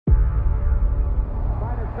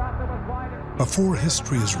Before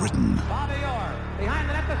history is written,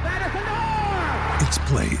 it's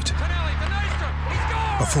played.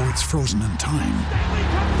 Before it's frozen in time,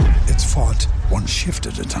 it's fought one shift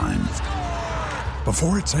at a time.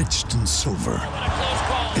 Before it's etched in silver,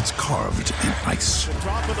 it's carved in ice.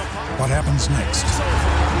 What happens next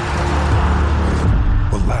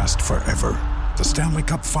will last forever. The Stanley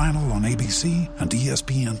Cup Final on ABC and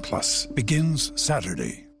ESPN Plus begins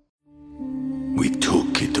Saturday. We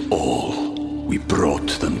took it all. We brought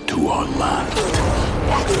them to our land.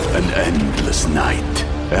 An endless night,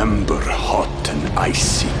 ember hot and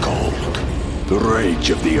icy cold. The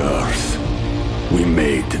rage of the earth. We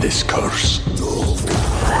made this curse.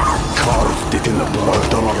 Carved it in the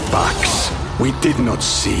blood on our backs. We did not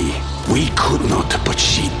see. We could not, but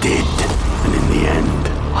she did. And in the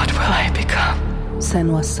end... What will I become?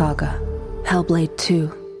 Senua's Saga. Hellblade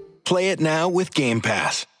 2. Play it now with Game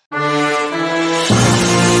Pass.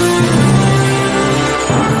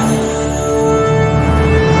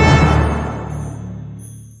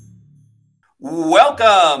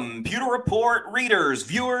 Welcome, Pewter Report readers,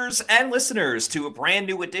 viewers, and listeners to a brand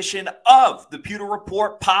new edition of the Pewter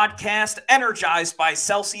Report podcast, energized by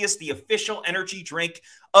Celsius, the official energy drink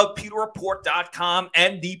of PewterReport.com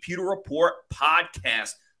and the Pewter Report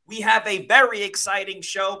podcast. We have a very exciting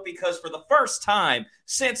show because for the first time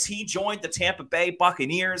since he joined the Tampa Bay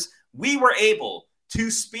Buccaneers, we were able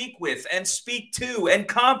to speak with and speak to and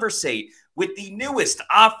conversate with the newest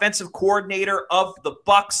offensive coordinator of the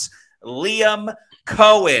Bucs, Liam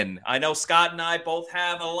Coen. I know Scott and I both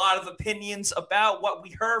have a lot of opinions about what we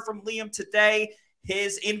heard from Liam today,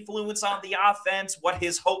 his influence on the offense, what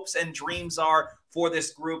his hopes and dreams are for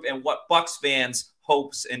this group, and what Bucs fans'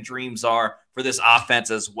 hopes and dreams are for this offense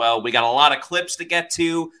as well. We got a lot of clips to get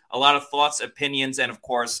to, a lot of thoughts, opinions, and of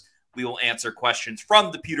course, we will answer questions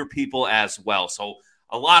from the Pewter people as well. So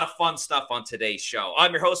a lot of fun stuff on today's show.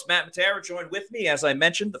 I'm your host, Matt Matera. Joined with me, as I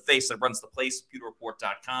mentioned, the face that runs the place,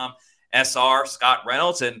 PewterReport.com, SR, Scott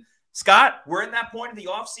Reynolds. And Scott, we're in that point of the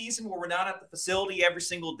offseason where we're not at the facility every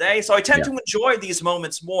single day. So I tend to enjoy these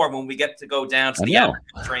moments more when we get to go down to the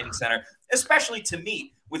training center, especially to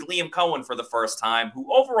meet with Liam Coen for the first time,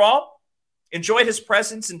 who overall enjoyed his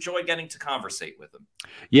presence, enjoyed getting to conversate with him.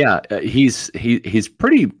 Yeah, he's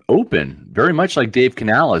pretty open, very much like Dave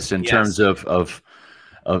Canales in terms of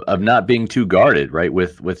not being too guarded, right?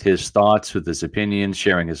 With his thoughts, with his opinions,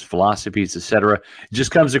 sharing his philosophies, etc. It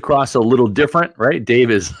just comes across a little different, right?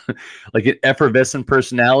 Dave is like an effervescent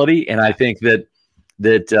personality, and I think that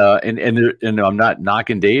I'm not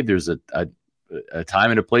knocking Dave. There's a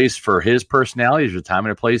time and a place for his personality. There's a time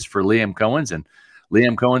and a place for Liam Coen's, and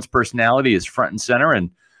Liam Coen's personality is front and center. And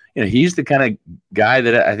he's the kind of guy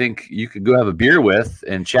that I think you could go have a beer with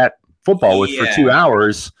and chat football with for 2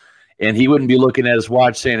 hours. And he wouldn't be looking at his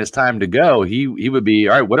watch saying it's time to go. He would be,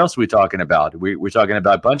 all right, what else are we talking about? We're talking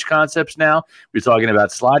about bunch concepts now. We're talking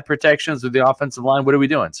about slide protections with the offensive line. What are we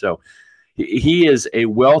doing? So he is a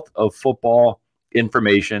wealth of football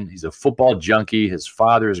information. He's a football junkie. His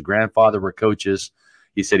father, his grandfather were coaches.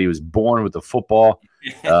 He said he was born with the football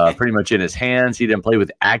pretty much in his hands. He didn't play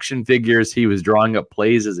with action figures. He was drawing up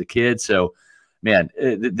plays as a kid. So, man,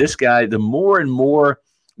 this guy, the more and more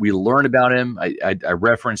we learn about him. I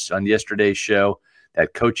referenced on yesterday's show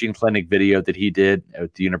that coaching clinic video that he did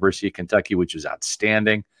at the University of Kentucky, which was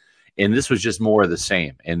outstanding. And this was just more of the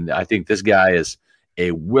same. And I think this guy is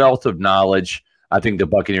a wealth of knowledge. I think the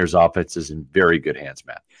Buccaneers offense is in very good hands,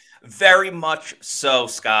 Matt. Very much so,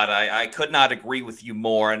 Scott. I could not agree with you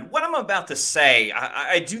more. And what I'm about to say,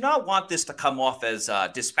 I do not want this to come off as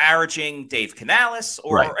disparaging Dave Canales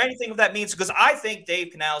or anything of that means, because I think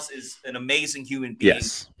Dave Canales is an amazing human being.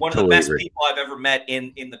 Yes, one of the best people I've ever met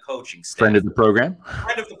in the coaching staff. Friend of the program?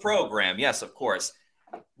 Friend of the program, yes, of course.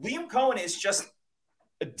 Liam Coen is just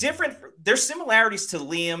different. There's similarities to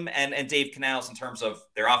Liam and Dave Canales in terms of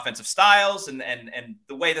their offensive styles and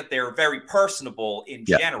the way that they're very personable in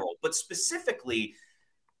general. But specifically,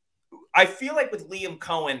 I feel like with Liam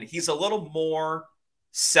Coen, he's a little more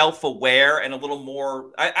self-aware and a little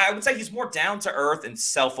more, I would say he's more down to earth and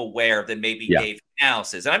self-aware than maybe Dave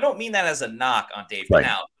Canales is. And I don't mean that as a knock on Dave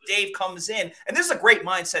Canales. Dave comes in, and this is a great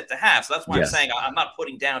mindset to have. So that's why I'm saying I'm not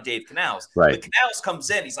putting down Dave Canales. But Canales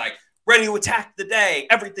comes in, he's like, ready to attack the day.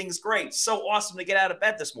 Everything's great. So awesome to get out of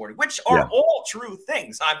bed this morning, which are all true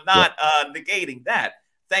things. I'm not negating that.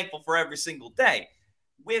 Thankful for every single day.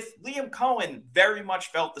 With Liam Coen, very much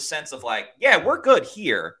felt the sense of like, we're good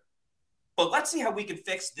here, but let's see how we can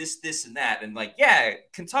fix this, and that. And like,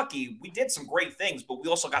 Kentucky, we did some great things, but we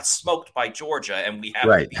also got smoked by Georgia, and we have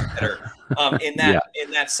to be better in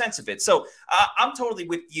that sense of it. So I'm totally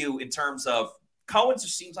with you in terms of Coen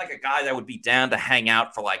just seems like a guy that would be down to hang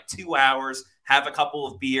out for like 2 hours, have a couple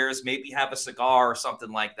of beers, maybe have a cigar or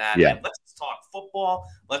something like that. Yeah. And let's talk football.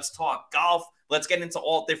 Let's talk golf. Let's get into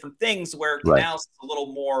all different things where Right. Canals is a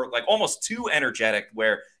little more like almost too energetic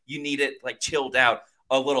where you need it like chilled out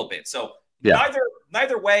a little bit. So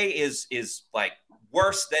neither way is like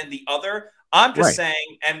worse than the other. I'm just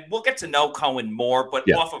saying, and we'll get to know Coen more,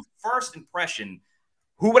 but off of first impression,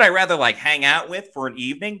 who would I rather like hang out with for an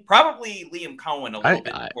evening? Probably Liam Coen a little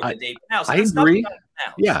bit more than Dave Canals. I agree.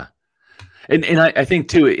 Yeah. And I think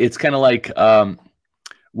too, it's kind of like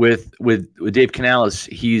with Dave Canales,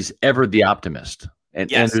 he's ever the optimist. And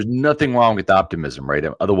there's nothing wrong with optimism, right?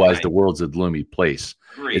 Otherwise the world's a gloomy place.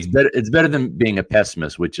 Agreed. It's better than being a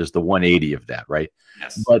pessimist, which is the 180 of that, right?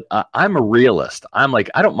 Yes. But I'm a realist. I'm like,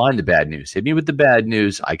 I don't mind the bad news. Hit me with the bad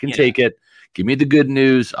news. I can take it. Give me the good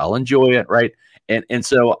news. I'll enjoy it, right? And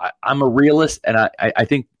so I'm a realist, and I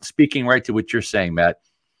think speaking right to what you're saying, Matt,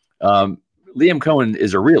 Liam Coen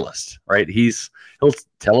is a realist, right? He'll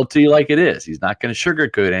tell it to you like it is. He's not going to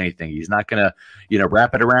sugarcoat anything. He's not going to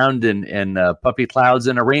wrap it around in puffy clouds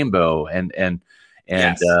and a rainbow and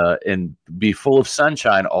be full of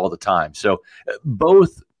sunshine all the time. So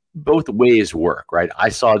both ways work, right? I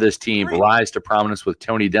saw this team rise to prominence with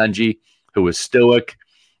Tony Dungy, who was stoic.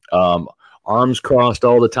 Arms crossed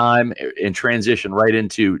all the time, and transition right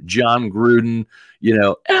into John Gruden,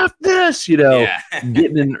 F this,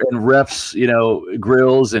 getting in refs,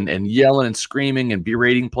 grills and yelling and screaming and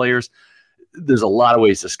berating players. There's a lot of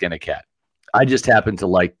ways to skin a cat. I just happen to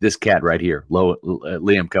like this cat right here,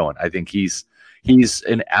 Liam Coen. I think he's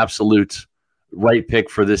an absolute right pick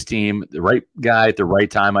for this team, the right guy at the right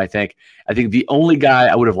time, I think. I think the only guy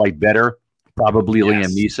I would have liked better, probably Liam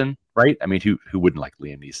Neeson. Right? I mean, who wouldn't like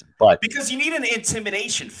Liam Neeson? But because you need an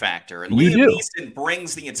intimidation factor, and Liam Neeson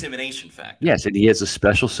brings the intimidation factor. Yes, and he has a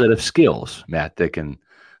special set of skills, Matt, that can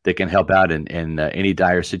help out in any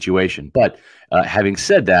dire situation. But having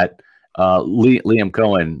said that, Liam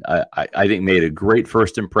Coen, I think, made a great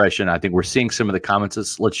first impression. I think we're seeing some of the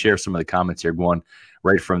comments. Let's share some of the comments here, going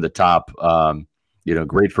right from the top.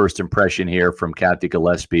 Great first impression here from Kathy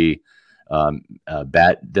Gillespie.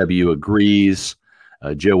 Bat W agrees.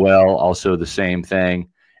 Joel, also the same thing.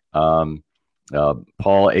 Paul,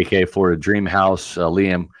 aka Florida Dream House,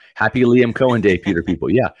 Liam, happy Liam Coen Day, Peter people.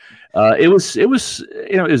 Yeah. It was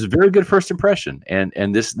a very good first impression.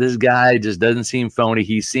 And this guy just doesn't seem phony.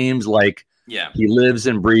 He seems like he lives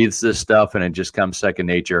and breathes this stuff, and it just comes second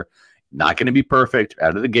nature. Not going to be perfect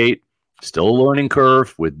out of the gate. Still a learning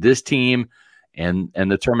curve with this team and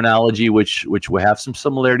the terminology, which will have some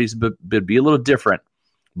similarities, but be a little different.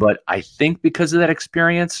 But I think because of that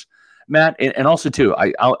experience, Matt, and also too,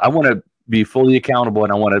 I want to be fully accountable,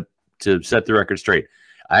 and I want to set the record straight.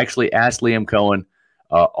 I actually asked Liam Coen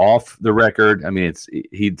off the record. I mean,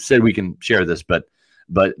 he said we can share this, but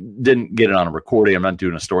didn't get it on a recording. I'm not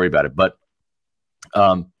doing a story about it, but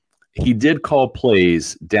he did call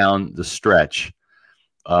plays down the stretch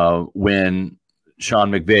when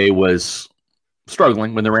Sean McVay was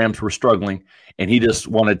struggling, when the Rams were struggling. And he just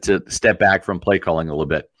wanted to step back from play calling a little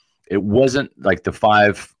bit. It wasn't like the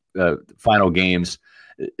 5 final games.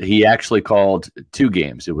 He actually called 2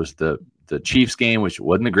 games. It was the Chiefs game, which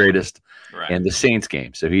wasn't the greatest, and the Saints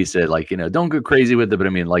game. So he said, don't go crazy with it. But I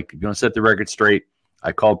mean, if you want to set the record straight,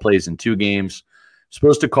 I called plays in 2 games.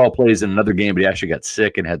 Supposed to call plays in another game, but he actually got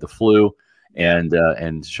sick and had the flu.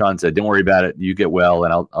 And Sean said, don't worry about it. You get well,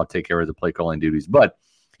 and I'll take care of the play calling duties. But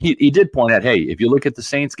he did point out, hey, if you look at the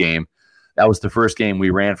Saints game, that was the first game we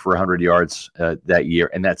ran for 100 yards that year,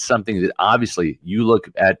 and that's something that obviously you look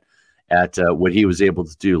at what he was able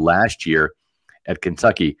to do last year at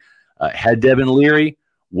Kentucky. Had Devin Leary,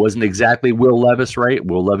 wasn't exactly Will Levis, right?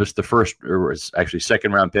 Will Levis, the first, or was actually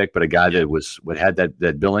second round pick, but a guy that had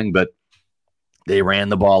that billing. But they ran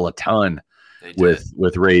the ball a ton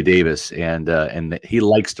with Ray Davis, and he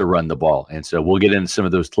likes to run the ball, and so we'll get into some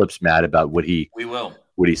of those clips, Matt, about what he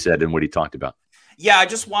said and what he talked about. Yeah, I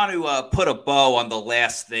just want to put a bow on the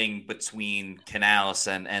last thing between Canales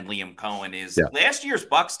and Liam Coen is last year's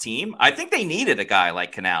Bucs team. I think they needed a guy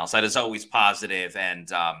like Canales that is always positive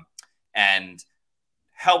and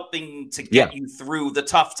helping to get you through the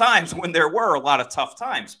tough times when there were a lot of tough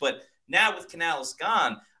times. But now with Canales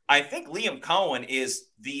gone, I think Liam Coen is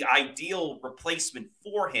the ideal replacement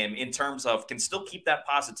for him in terms of can still keep that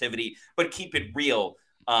positivity, but keep it real,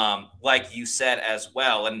 like you said as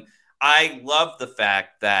well. And I love the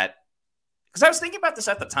fact that, because I was thinking about this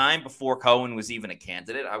at the time before Coen was even a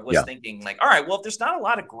candidate. I was thinking all right, well, if there's not a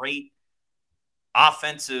lot of great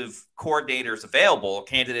offensive coordinators available,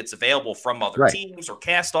 candidates available from other teams or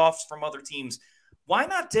cast-offs from other teams, why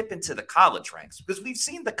not dip into the college ranks? Because we've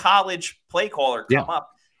seen the college play caller come up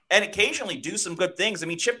and occasionally do some good things. I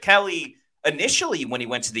mean, Chip Kelly initially, when he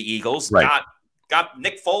went to the Eagles, got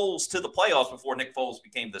Nick Foles to the playoffs before Nick Foles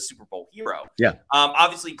became the Super Bowl hero. Yeah.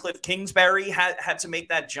 Obviously, Cliff Kingsbury had to make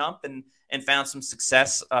that jump and found some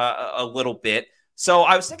success a little bit. So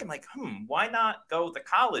I was thinking, like, why not go the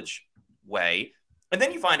college way? And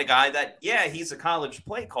then you find a guy that, he's a college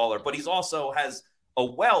play caller, but he's also has a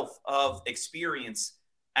wealth of experience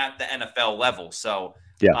at the NFL level. So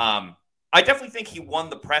I definitely think he won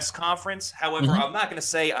the press conference. However, I'm not going to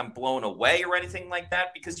say I'm blown away or anything like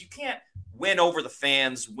that, because you can't win over the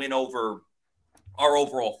fans, win over our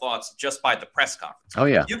overall thoughts just by the press conference. Oh,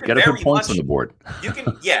 yeah. You got to put points on the board. you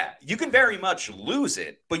can very much lose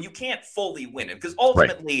it, but you can't fully win it, because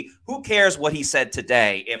ultimately, who cares what he said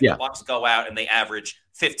today if the Bucs go out and they average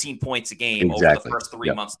 15 points a game over the first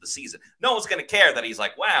 3 months of the season? No one's going to care that he's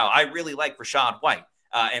like, wow, I really like Rachaad White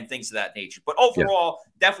and things of that nature. But overall,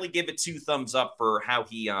 definitely give it 2 thumbs up for how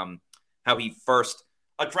he first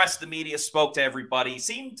addressed the media, spoke to everybody,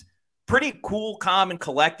 seemed pretty cool, calm, and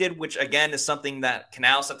collected, which again is something that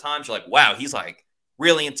Canales at times you're like, wow, he's like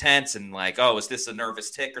really intense and like, oh, is this a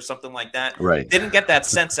nervous tick or something like that? Right. Didn't get that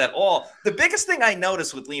sense at all. The biggest thing I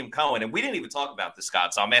noticed with Liam Coen, and we didn't even talk about this,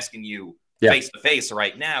 Scott, so I'm asking you face to face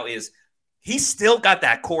right now, is he's still got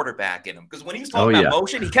that quarterback in him. Because when he was talking about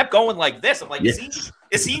motion, he kept going like this. I'm like,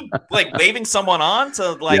 is he like waving someone on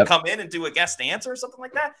to like come in and do a guest answer or something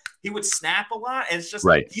like that? He would snap a lot. And it's just,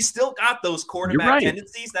 he's still got those quarterback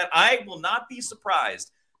tendencies that I will not be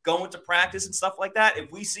surprised going to practice and stuff like that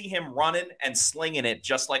if we see him running and slinging it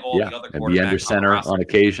just like all the other quarterbacks. And be under center on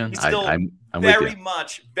occasion. He's still I'm very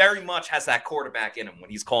much has that quarterback in him when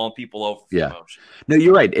he's calling people over for motion. No,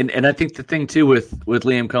 you're right. And I think the thing too with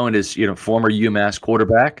Liam Coen is, former UMass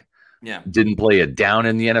quarterback. Yeah. Didn't play a down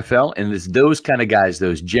in the NFL. And it's those kind of guys,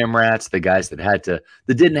 those gym rats, the guys that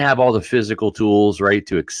didn't have all the physical tools, right,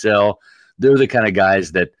 to excel. They're the kind of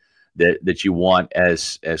guys that you want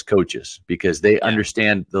as coaches, because they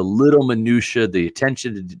understand the little minutia, the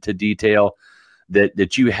attention to detail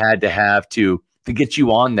that you had to have to get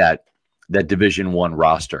you on that Division I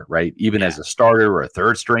roster, right? Even as a starter or a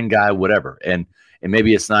third string guy, whatever. And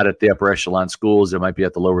maybe it's not at the upper echelon schools. It might be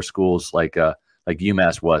at the lower schools like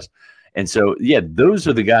UMass was. And so, those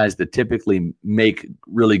are the guys that typically make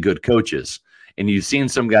really good coaches. And you've seen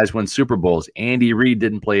some guys win Super Bowls. Andy Reid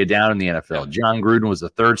didn't play a down in the NFL. John Gruden was a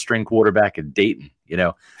third string quarterback at Dayton,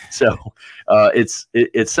 So it's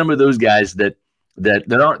some of those guys that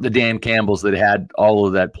aren't the Dan Campbells that had all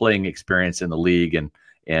of that playing experience in the league,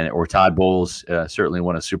 or Todd Bowles certainly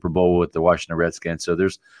won a Super Bowl with the Washington Redskins. So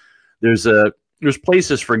there's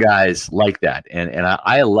places for guys like that. And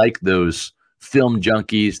I like those film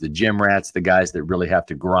junkies, the gym rats, the guys that really have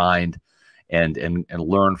to grind and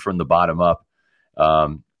learn from the bottom up.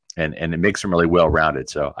 And it makes them really well rounded.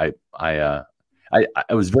 So I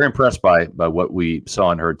was very impressed by what we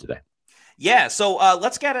saw and heard today. Yeah, so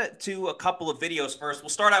let's get to a couple of videos first. We'll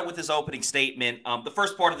start out with his opening statement. The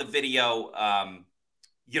first part of the video,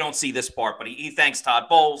 you don't see this part, but he thanks Todd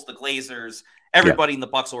Bowles, the Glazers, everybody in the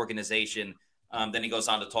Bucs organization. Then he goes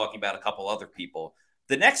on to talking about a couple other people.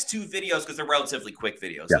 The next 2 videos, because they're relatively quick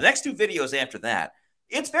videos, the next 2 videos after that,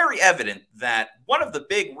 it's very evident that one of the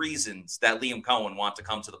big reasons that Liam Coen wanted to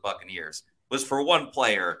come to the Buccaneers was for one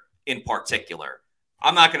player in particular.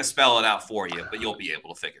 I'm not going to spell it out for you, but you'll be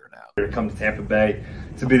able to figure it out. To come to Tampa Bay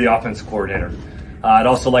to be the offensive coordinator. I'd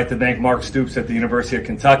also like to thank Mark Stoops at the University of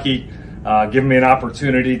Kentucky, giving me an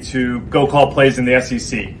opportunity to go call plays in the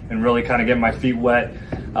SEC and really kind of get my feet wet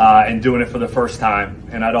and doing it for the first time.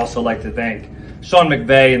 And I'd also like to thank Sean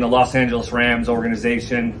McVay and the Los Angeles Rams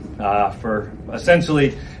organization for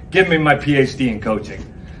essentially giving me my PhD in coaching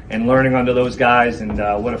and learning under those guys. And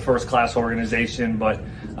what a first-class organization! But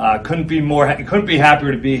couldn't be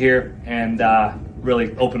happier to be here and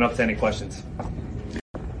really open up to any questions.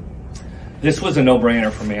 This was a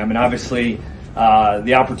no-brainer for me. I mean, obviously,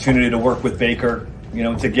 the opportunity to work with Baker,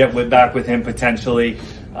 to get back with him potentially.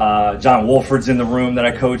 John Wolford's in the room that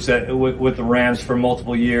I coached with the Rams for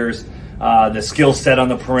multiple years. The skill set on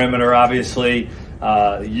the perimeter, obviously,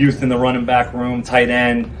 youth in the running back room, tight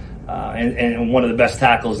end, and one of the best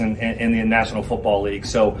tackles in the National Football League.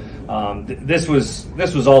 So this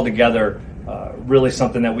was altogether really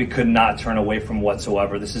something that we could not turn away from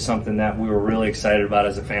whatsoever. This is something that we were really excited about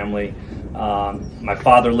as a family. My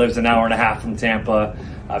father lives an hour and a half from Tampa.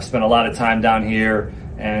 I've spent a lot of time down here,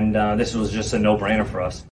 and this was just a no-brainer for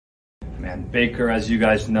us. Man, Baker, as you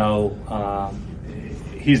guys know,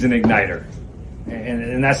 he's an igniter,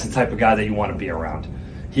 and that's the type of guy that you want to be around.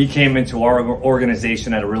 He came into our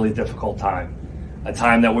organization at a really difficult time. a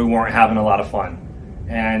time that we weren't having a lot of fun.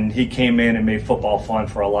 And he came in and made football fun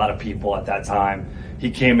for a lot of people at that time.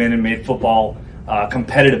 He came in and made football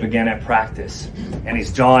competitive again at practice. And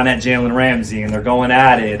he's jawing at Jalen Ramsey, and they're going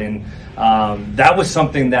at it. And that was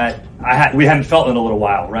something that we hadn't felt in a little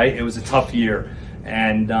while, right? It was a tough year.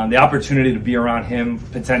 And the opportunity to be around him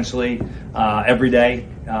potentially every day,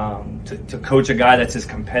 to coach a guy that's as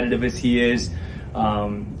competitive as he is,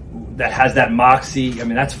 that has that moxie, I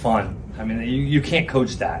mean, that's fun. I mean, you can't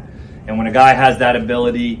coach that. And when a guy has that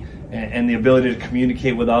ability and the ability to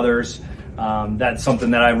communicate with others, that's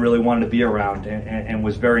something that I really wanted to be around and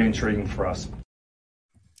was very intriguing for us.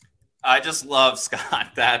 I just love,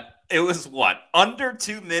 Scott, that it was, under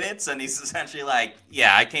 2 minutes, and he's essentially like,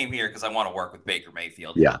 yeah, I came here because I want to work with Baker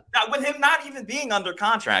Mayfield. Yeah. Now, with him not even being under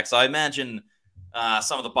contract, so I imagine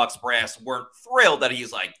some of the Bucs brass weren't thrilled that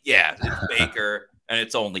he's like, yeah, it's Baker, and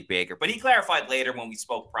it's only Baker. But he clarified later when we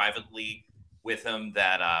spoke privately with him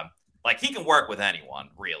that, he can work with anyone,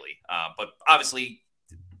 really. But obviously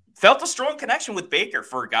felt a strong connection with Baker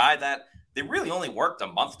for a guy that they really only worked a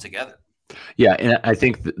month together. Yeah, and I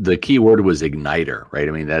think the key word was igniter, right?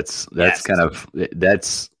 I mean, that's Yes.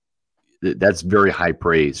 that's very high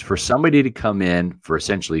praise for somebody to come in for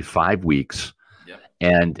essentially 5 weeks, Yep.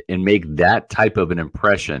 and make that type of an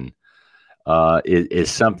impression is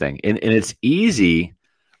something. And it's easy,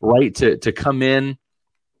 right, to come in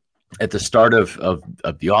at the start of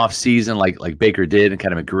the off season like Baker did and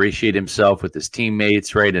kind of ingratiate himself with his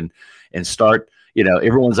teammates, right, and start.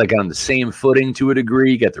 Everyone's like on the same footing to a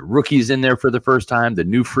degree. You got the rookies in there for the first time, the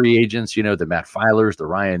new free agents, the Matt Filers, the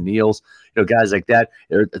Ryan Neals, guys like that.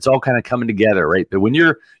 It's all kind of coming together, right? But when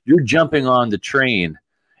you're jumping on the train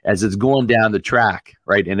as it's going down the track,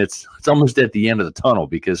 right, and it's almost at the end of the tunnel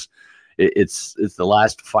because it's the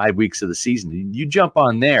last 5 weeks of the season. You jump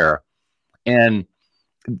on there, and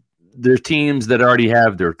there's teams that already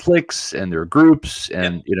have their cliques and their groups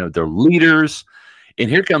and their leaders. And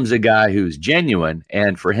here comes a guy who's genuine,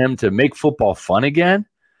 and for him to make football fun again,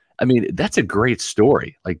 I mean, that's a great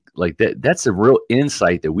story. Like that's a real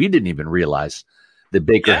insight that we didn't even realize that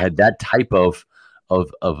Baker had that type of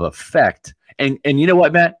effect. And you know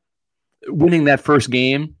what, Matt? Winning that first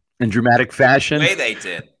game in dramatic fashion,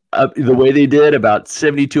 the way they did about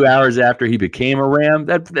 72 hours after he became a Ram,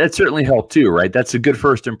 that certainly helped too, right? That's a good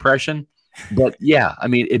first impression. But yeah, I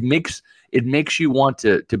mean, it makes you want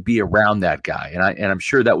to be around that guy, and I'm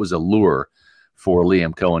sure that was a lure for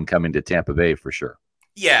Liam Coen coming to Tampa Bay for sure.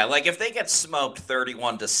 Yeah, like if they get smoked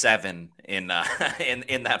 31-7 in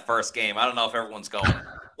that first game, I don't know if everyone's going,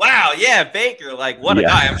 wow, yeah, Baker, like what a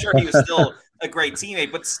guy. I'm sure he was still a great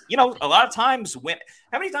teammate, but a lot of times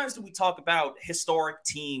how many times do we talk about historic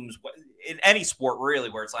teams in any sport really,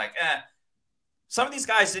 where it's like, some of these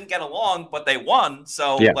guys didn't get along, but they won.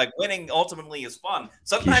 So, winning ultimately is fun.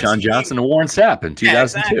 Sometimes Keyshawn Johnson and Warren Sapp in 2002. Yeah,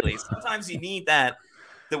 exactly. Sometimes you need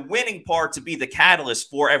the winning part to be the catalyst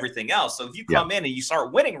for everything else. So if you come in and you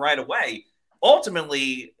start winning right away,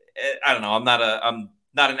 ultimately, I don't know. I'm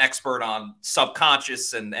not an expert on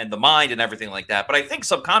subconscious and the mind and everything like that. But I think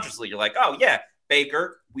subconsciously you're like, oh yeah,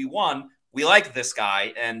 Baker, we won. We like this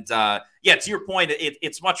guy. And to your point,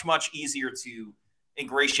 it's much, much easier to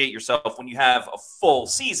ingratiate yourself when you have a full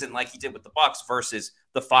season like he did with the Bucs versus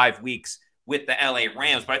the 5 weeks with the LA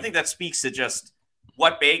Rams. But I think that speaks to just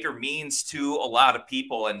what Baker means to a lot of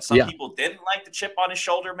people. And some people didn't like the chip on his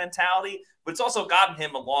shoulder mentality, but it's also gotten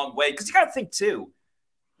him a long way. Because you got to think too,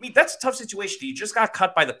 I mean, that's a tough situation. He just got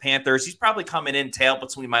cut by the Panthers. He's probably coming in tail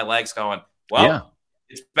between my legs going,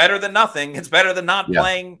 it's better than nothing. It's better than not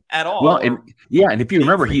playing at all. Well, and if you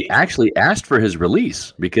remember, he actually asked for his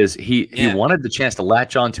release because he wanted the chance to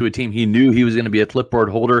latch on to a team. He knew he was going to be a clipboard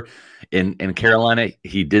holder in Carolina.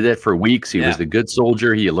 He did it for weeks. He was the good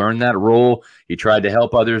soldier. He learned that role. He tried to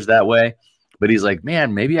help others that way. But he's like,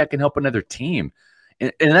 man, maybe I can help another team.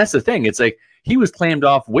 And that's the thing. It's like he was claimed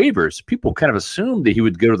off waivers. People kind of assumed that he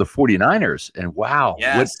would go to the 49ers. And wow,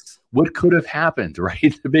 what could have happened,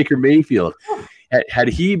 right, to Baker Mayfield? Had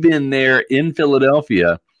he been there in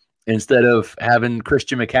Philadelphia instead of having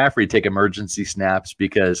Christian McCaffrey take emergency snaps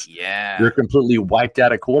because they're completely wiped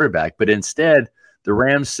out at quarterback. But instead, the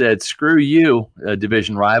Rams said, screw you,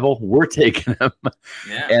 division rival. We're taking him.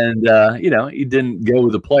 And, he didn't go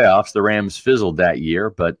to the playoffs. The Rams fizzled that year,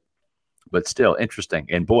 but still interesting.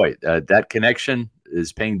 And, boy, that connection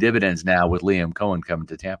is paying dividends now with Liam Coen coming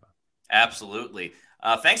to Tampa. Absolutely.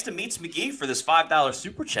 Thanks to Meets McGee for this $5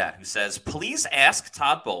 super chat, who says, please ask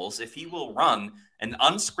Todd Bowles if he will run an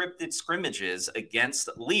unscripted scrimmages against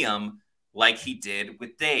Liam like he did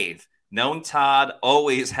with Dave. Knowing Todd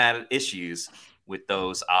always had issues with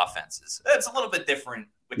those offenses. It's a little bit different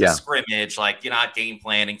with the scrimmage. Like, you're not game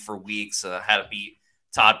planning for weeks how to beat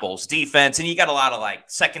Todd Bowles' defense. And you got a lot of like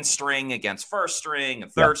second string against first string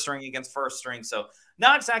and third string against first string. So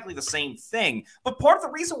not exactly the same thing. But part of the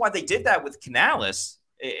reason why they did that with Canales,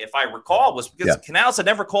 if I recall, was because Canales had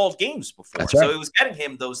never called games before. That's right. So it was getting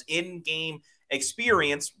him those in-game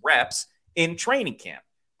experience reps in training camp.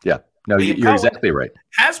 Yeah. No, you're exactly right.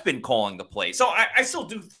 Has been calling the play. So I still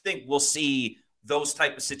do think we'll see those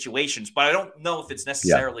type of situations, but I don't know if it's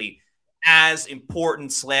necessarily as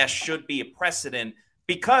important / should be a precedent,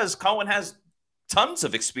 because Coen has tons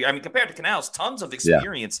of experience. I mean, compared to Canales, tons of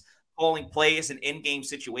experience calling plays in in-game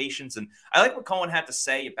situations. And I like what Coen had to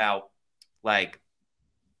say about, like,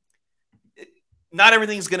 not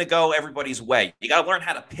everything's going to go everybody's way. You got to learn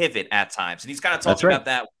how to pivot at times. And he's kind of talking about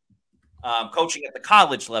that coaching at the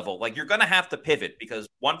college level. Like, you're going to have to pivot because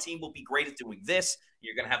one team will be great at doing this.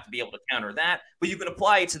 You're going to have to be able to counter that. But you can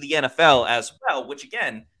apply it to the NFL as well, which,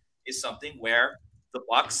 again, is something where the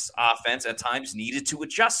Bucs offense at times needed to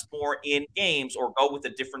adjust more in games or go with a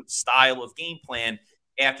different style of game plan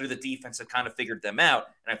after the defense had kind of figured them out.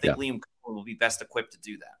 And I think Liam Coen will be best equipped to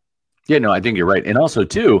do that. Yeah, no, I think you're right. And also,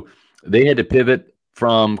 too, they had to pivot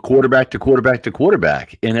from quarterback to quarterback to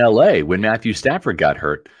quarterback in L.A. when Matthew Stafford got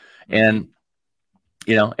hurt. And,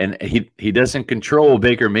 you know, and he doesn't control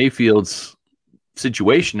Baker Mayfield's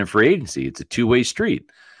situation in free agency. It's a two-way street.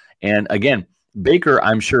 And, again, Baker,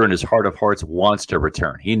 I'm sure in his heart of hearts, wants to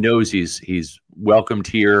return. He knows he's welcomed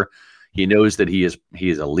here. He knows that he is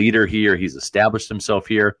a leader here. He's established himself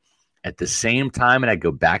here. At the same time, and I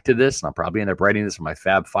go back to this, and I'll probably end up writing this in my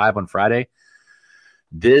Fab 5 on Friday,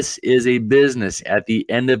 this is a business at the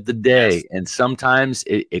end of the day, and sometimes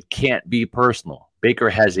it can't be personal. Baker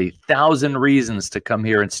has 1,000 reasons to come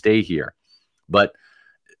here and stay here, but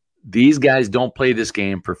these guys don't play this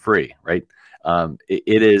game for free, right?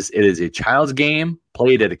 It is a child's game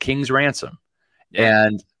played at a king's ransom. Yeah,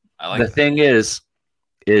 and the thing is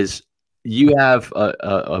you have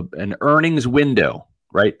an earnings window,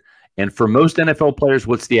 right? And for most NFL players,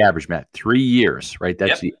 what's the average, Matt? 3 years, right?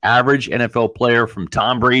 That's the average NFL player, from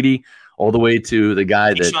Tom Brady all the way to the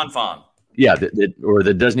guy Sean Fawn. Yeah,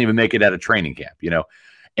 that doesn't even make it out of training camp, you know.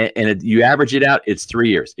 And you average it out, it's 3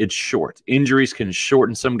 years. It's short. Injuries can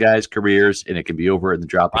shorten some guys' careers, and it can be over in the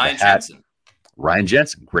drop of a hat. Ryan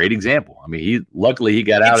Jensen, great example. I mean, luckily he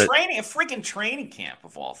got out at a freaking training camp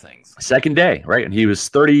of all things. Second day, right? And he was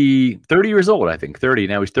 30 years old, I think, 30.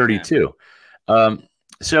 Now he's 32. Yeah.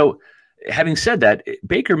 So having said that,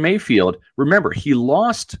 Baker Mayfield, remember, he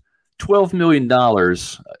lost $12 million,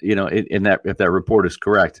 you know, in that, if that report is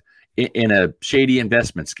correct, in a shady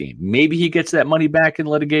investment scheme. Maybe he gets that money back in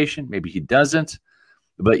litigation. Maybe he doesn't.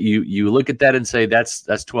 But you look at that and say that's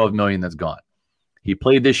 $12 million that's gone. He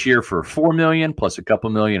played this year for $4 million plus a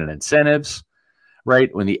couple million in incentives,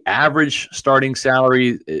 right? When the average starting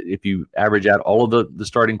salary, if you average out all of the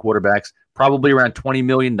starting quarterbacks, probably around $20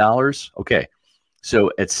 million. Okay.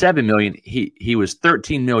 So at $7 million, he was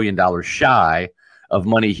 $13 million shy of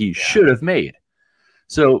money he should have made.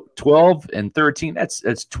 So 12 and 13, that's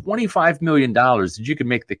 $25 million that you can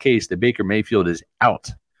make the case that Baker Mayfield is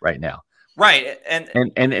out right now. Right.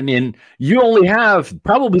 And you only have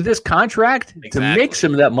probably this contract to make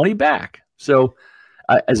some of that money back. So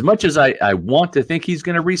as much as I want to think he's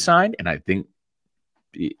going to re-sign, and I think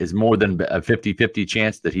is more than a 50-50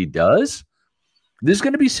 chance that he does, there's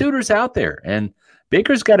going to be suitors out there. And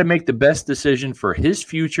Baker's got to make the best decision for his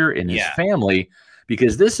future and his family,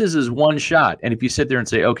 because this is his one shot. And if you sit there and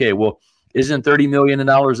say, okay, well, isn't $30 million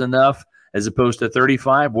enough as opposed to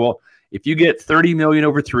 35? Well, if you get $30 million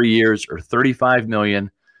over 3 years or $35 million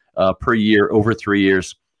per year over 3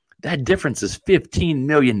 years, that difference is $15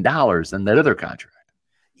 million in that other contract.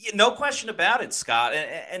 No question about it, Scott.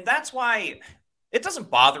 And that's why it doesn't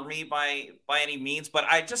bother me by any means, but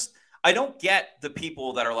I don't get the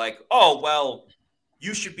people that are like, oh, well,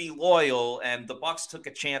 you should be loyal, and the Bucs took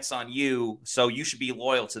a chance on you, so you should be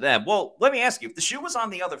loyal to them. Well, let me ask you, if the shoe was on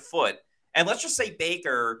the other foot, and let's just say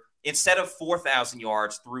Baker, instead of 4,000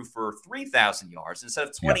 yards, threw for 3,000 yards. Instead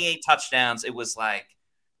of 28 touchdowns, it was like,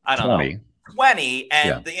 I don't know, 20,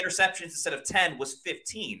 and the interceptions instead of 10 was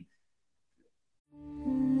 15.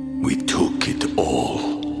 We took it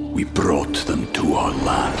all. We brought them to our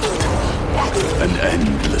land. An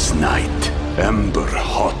endless night, ember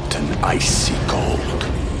hot and icy cold.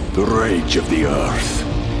 The rage of the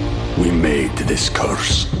earth. We made this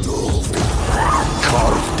curse.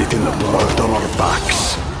 Carved it in the blood on our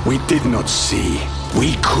backs. We did not see.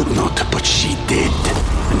 We could not, but she did.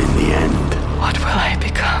 And in the end... What will I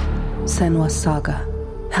become? Senua's Saga.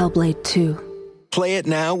 Hellblade 2. Play it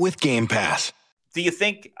now with Game Pass. do you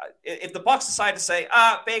think if the Bucs decide to say,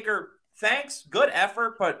 Baker, thanks, good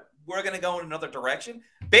effort, but we're going to go in another direction,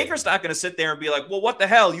 Baker's not going to sit there and be like, well, what the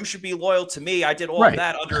hell? You should be loyal to me. I did all of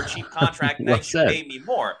that under a cheap contract, and now you should pay me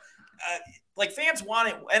more. Like, fans want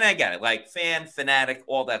it, and I get it, like fan, fanatic,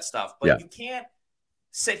 all that stuff. But you can't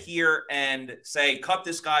sit here and say, cut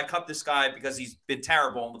this guy because he's been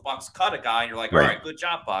terrible, and the Bucs cut a guy, and you're like, all right, good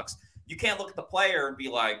job, Bucs. You can't look at the player and be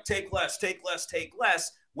like, take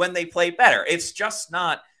less when they play better. It's just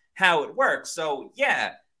not how it works. So,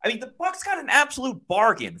 yeah, I mean, the Bucs got an absolute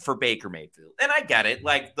bargain for Baker Mayfield. And I get it.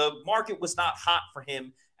 Like, the market was not hot for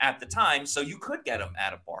him at the time, so you could get him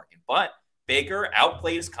at a bargain. But Baker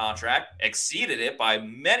outplayed his contract, exceeded it by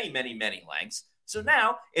many, many, many lengths. So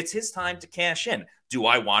now it's his time to cash in. Do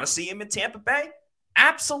I want to see him in Tampa Bay?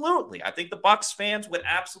 Absolutely. I think the Bucs fans would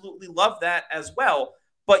absolutely love that as well.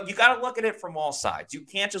 But you got to look at it from all sides. You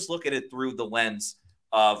can't just look at it through the lens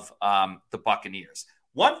of the Buccaneers.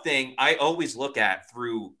 One thing I always look at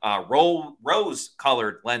through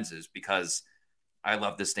rose-colored lenses, because I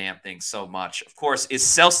love this damn thing so much, of course, is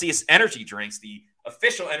Celsius Energy Drinks, the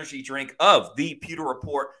official energy drink of the Pewter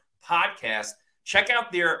Report podcast. Check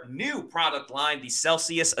out their new product line, the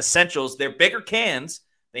Celsius Essentials. They're bigger cans.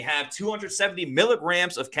 They have 270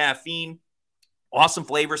 milligrams of caffeine, awesome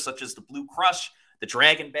flavors such as the Blue Crush, the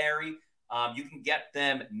Dragonberry. You can get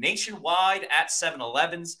them nationwide at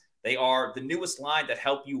 7-Elevens. They are the newest line that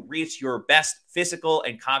help you reach your best physical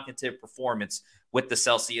and cognitive performance with the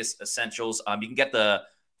Celsius Essentials. You can get the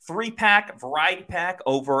 3-pack variety pack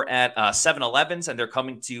over at 7-Elevens, and they're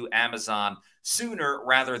coming to Amazon sooner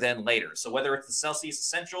rather than later. So whether it's the Celsius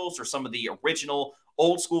Essentials or some of the original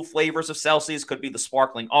old school flavors of Celsius, could be the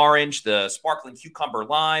sparkling orange, the sparkling cucumber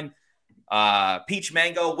lime, peach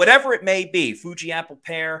mango, whatever it may be, Fuji apple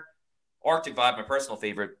pear, Arctic Vibe, my personal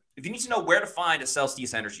favorite. If you need to know where to find a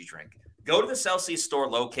Celsius energy drink, go to the Celsius store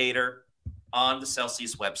locator on the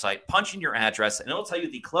Celsius website, punch in your address, and it'll tell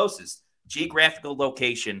you the closest geographical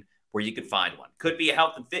location where you can find one. Could be a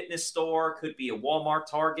health and fitness store, could be a Walmart,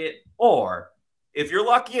 Target, or if you're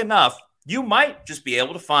lucky enough, you might just be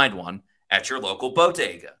able to find one at your local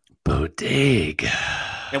bodega. Bodega.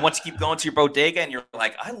 And once you keep going to your bodega and you're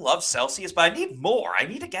like, I love Celsius, but I need more. I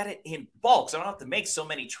need to get it in bulk so I don't have to make so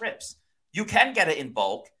many trips. You can get it in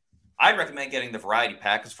bulk. I'd recommend getting the variety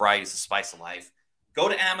pack because variety is the spice of life. Go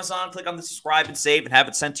to Amazon, click on the subscribe and save, and have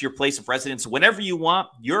it sent to your place of residence whenever you want.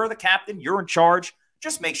 You're the captain. You're in charge.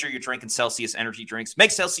 Just make sure you're drinking Celsius energy drinks. Make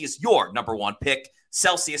Celsius your number one pick.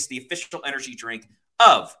 Celsius, the official energy drink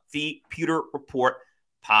of the Pewter Report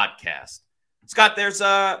podcast. Scott, there's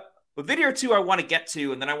a video or two I want to get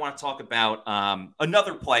to, and then I want to talk about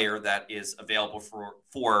another player that is available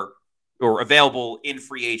for available in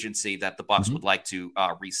free agency that the Bucs would like to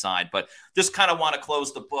re-sign. But just kind of want to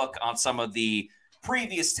close the book on some of the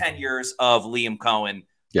previous 10 years of Liam Coen.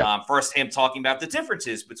 First, him talking about the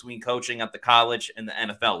differences between coaching at the college and the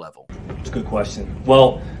NFL level. It's a good question.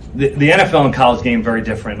 Well, the NFL and college game very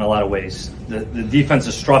different in a lot of ways. The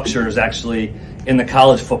defensive structures actually in the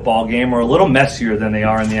college football game are a little messier than they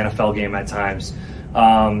are in the NFL game at times.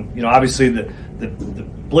 Obviously the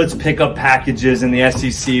blitz pickup packages in the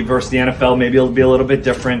SEC versus the NFL, maybe it'll be a little bit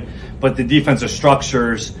different, but the defensive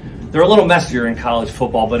structures, they're a little messier in college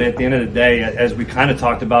football. But at the end of the day, as we kind of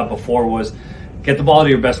talked about before, was get the ball to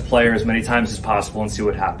your best player as many times as possible and see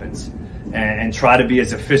what happens. And try to be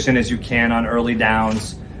as efficient as you can on early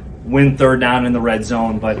downs, win third down in the red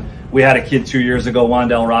zone. But we had a kid 2 years ago,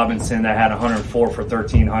 Wan'Dale Robinson, that had 104 for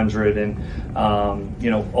 1,300. And,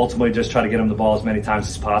 ultimately just try to get him the ball as many times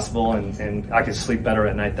as possible. And I can sleep better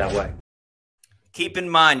at night that way. Keep in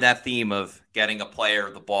mind that theme of getting a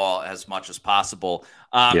player the ball as much as possible.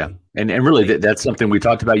 And really that's something we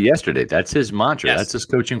talked about yesterday. That's his mantra. Yes. That's his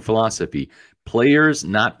coaching philosophy. Players,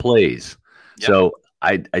 not plays. Yep. So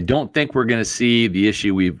I don't think we're going to see the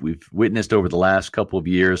issue we've witnessed over the last couple of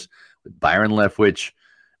years with Byron Leftwich,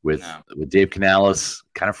 with Dave Canales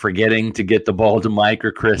kind of forgetting to get the ball to Mike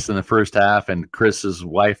or Chris in the first half, and Chris's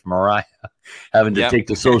wife, Mariah, having to take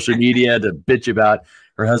to social media to bitch about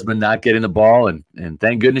her husband not getting the ball. And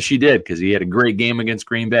thank goodness she did, because he had a great game against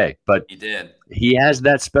Green Bay. But he did. He has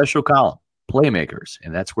that special column, playmakers,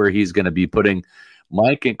 and that's where he's going to be putting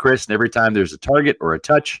Mike and Chris. And every time there's a target or a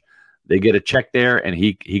touch, they get a check there, and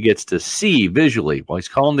he gets to see visually while he's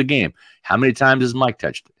calling the game how many times has Mike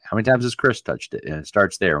touched it, how many times has Chris touched it, and it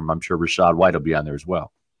starts there. I'm sure Rashad White will be on there as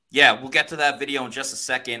well. Yeah, we'll get to that video in just a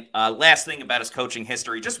second. Last thing about his coaching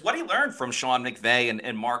history, just what he learned from Sean McVay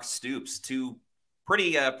and Mark Stoops, two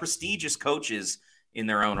pretty prestigious coaches in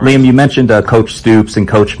their own right. Liam, you mentioned Coach Stoops and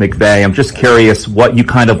Coach McVay. I'm just curious what you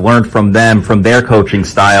kind of learned from them, from their coaching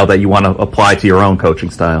style, that you want to apply to your own coaching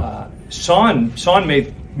style. Sean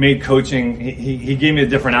made coaching. He gave me a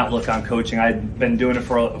different outlook on coaching. I'd been doing it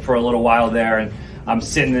for a little while there, and I'm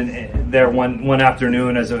sitting there one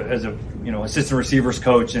afternoon as a assistant receivers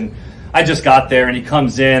coach, and I just got there, and he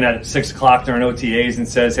comes in at 6 o'clock during OTAs and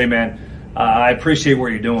says, "Hey man, I appreciate what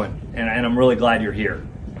you're doing, and I'm really glad you're here."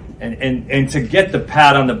 And to get the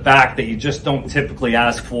pat on the back that you just don't typically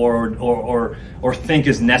ask for or think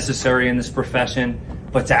is necessary in this profession,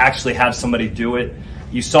 but to actually have somebody do it,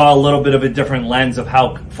 you saw a little bit of a different lens of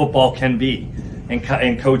how football can be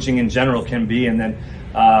and coaching in general can be. And then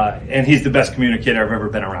and he's the best communicator I've ever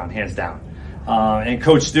been around, hands down. And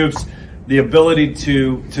Coach Stoops, the ability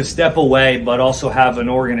to step away, but also have an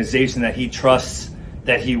organization that he trusts,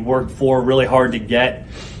 that he worked for really hard to get,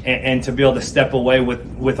 and to be able to step away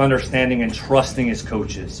with understanding and trusting his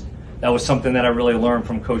coaches. That was something that I really learned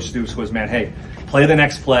from Coach Stoops was, man, hey, play the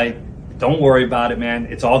next play. Don't worry about it, man.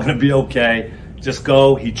 It's all going to be okay. Just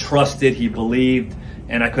go. He trusted, he believed,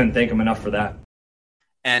 and I couldn't thank him enough for that.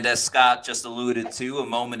 And as Scott just alluded to a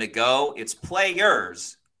moment ago, it's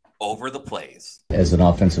players over the plays. As an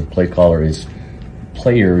offensive play caller, is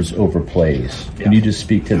players over plays. Can you just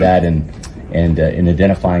speak to that and in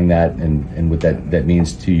identifying that and what that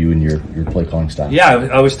means to you and your play calling style? Yeah,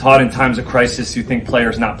 I was taught in times of crisis you think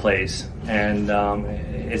players, not plays. And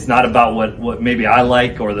it's not about what maybe I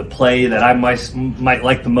like or the play that I might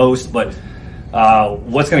like the most, but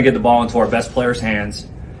what's going to get the ball into our best players' hands.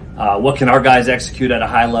 What can our guys execute at a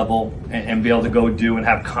high level and be able to go do and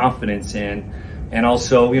have confidence in. And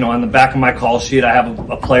also, on the back of my call sheet, I have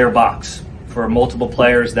a player box for multiple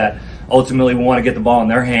players that ultimately we want to get the ball in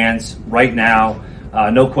their hands right now.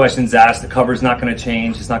 No questions asked. The cover's not going to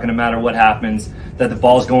change. It's not going to matter what happens. That the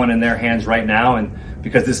ball's going in their hands right now. And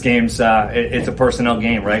because this game's it's a personnel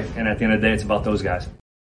game, right? And at the end of the day, it's about those guys.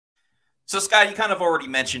 So, Scott, you kind of already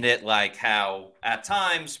mentioned it, like how at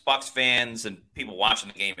times Bucs fans and people watching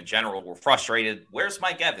the game in general were frustrated. Where's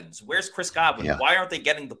Mike Evans? Where's Chris Godwin? Yeah. Why aren't they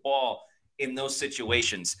getting the ball in those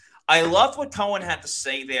situations? I loved what Coen had to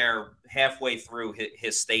say there halfway through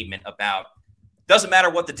his statement about doesn't matter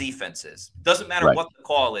what the defense is. Doesn't matter what the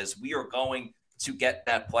call is. We are going to get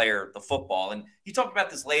that player the football. And he talked about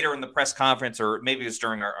this later in the press conference, or maybe it was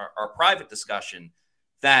during our private discussion,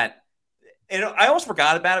 that I almost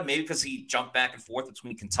forgot about it, maybe because he jumped back and forth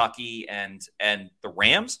between Kentucky and the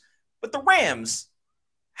Rams. But the Rams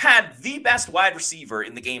had the best wide receiver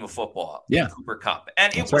in the game of football, Cooper Kupp.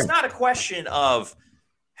 And it was not a question of,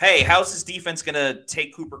 hey, how's this defense going to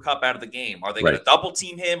take Cooper Kupp out of the game? Are they going to double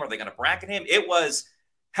team him? Are they going to bracket him? It was,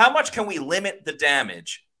 how much can we limit the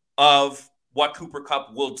damage of what Cooper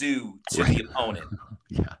Kupp will do to the opponent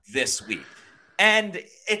this week? And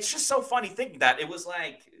it's just so funny thinking that. It was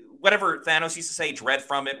like, whatever Thanos used to say, dread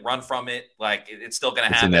from it, run from it. Like, it's still going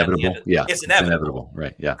to happen. It's inevitable. It's inevitable.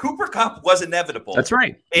 Right. Yeah. Cooper Kupp was inevitable. That's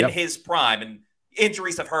right. In his prime, and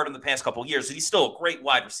injuries have hurt him the past couple of years. So he's still a great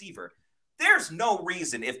wide receiver. There's no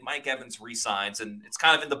reason if Mike Evans resigns, and it's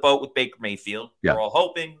kind of in the boat with Baker Mayfield. We're all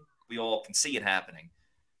hoping. We all can see it happening.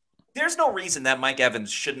 There's no reason that Mike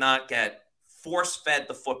Evans should not get force-fed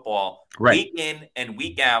the football week in and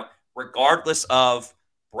week out, regardless of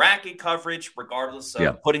bracket coverage, regardless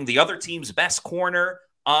of putting the other team's best corner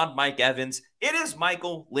on Mike Evans. It is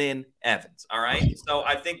Michael Lynn Evans, all right? So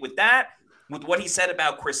I think with that, with what he said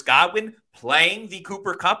about Chris Godwin playing the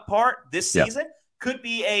Cooper Kupp part this season, could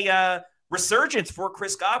be a resurgence for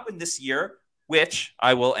Chris Godwin this year, which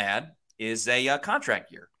I will add is a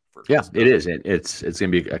contract year. It is. It's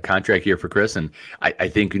going to be a contract year for Chris. And I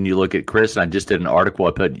think when you look at Chris, and I just did an article,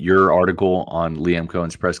 I put your article on Liam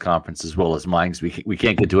Coen's press conference as well as mine, because we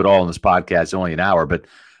can't get to it all in this podcast, it's only an hour, but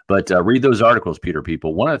read those articles, Peter,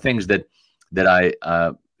 people. One of the things that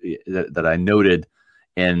I noted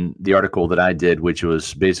in the article that I did, which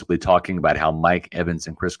was basically talking about how Mike Evans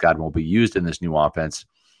and Chris Godwin will be used in this new offense,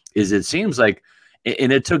 is it seems like,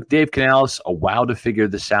 and it took Dave Canales a while to figure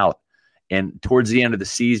this out. And towards the end of the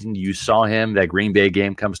season, you saw him, that Green Bay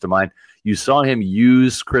game comes to mind, you saw him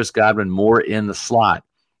use Chris Godwin more in the slot.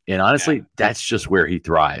 And honestly, that's just where he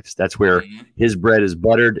thrives. That's where his bread is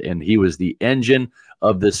buttered. And he was the engine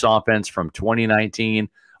of this offense from 2019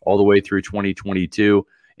 all the way through 2022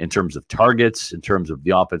 in terms of targets, in terms of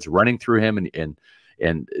the offense running through him.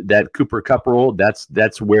 And that Cooper Kupp role,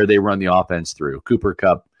 that's where they run the offense through. Cooper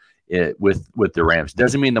Kupp with the Rams.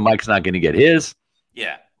 Doesn't mean the Mike's not going to get his.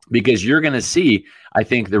 Yeah. Because you're going to see, I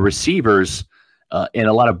think, the receivers in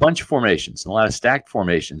a lot of bunch formations, and a lot of stacked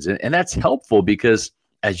formations. And that's helpful because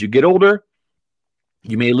as you get older,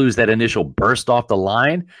 You may lose that initial burst off the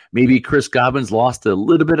line. Maybe Chris Godwin's lost a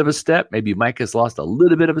little bit of a step. Maybe Mike has lost a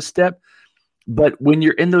little bit of a step. But when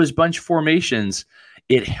you're in those bunch formations,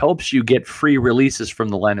 it helps you get free releases from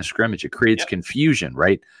the line of scrimmage. It creates confusion,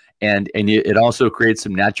 right? And it also creates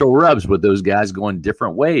some natural rubs with those guys going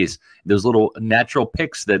different ways. Those little natural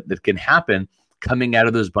picks that can happen coming out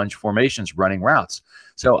of those bunch formations, running routes.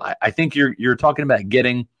 So I think you're talking about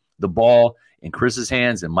getting the ball in Chris's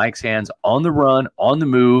hands and Mike's hands on the run, on the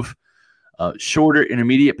move, shorter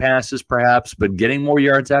intermediate passes perhaps, but getting more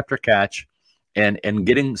yards after catch and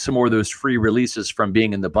getting some more of those free releases from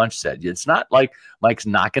being in the bunch set. It's not like Mike's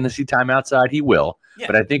not going to see time outside. He will. Yeah.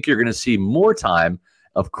 But I think you're going to see more time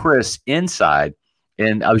of Chris inside.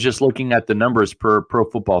 And I was just looking at the numbers per Pro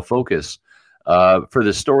Football Focus for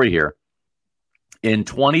the story here. In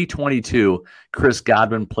 2022, Chris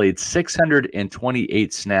Godwin played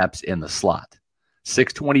 628 snaps in the slot,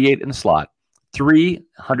 628 in the slot,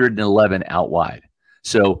 311 out wide.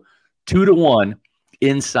 So 2-to-1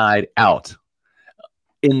 inside out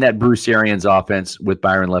in that Bruce Arians offense with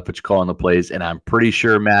Byron Leftwich calling the plays. And I'm pretty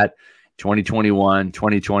sure, Matt, 2021,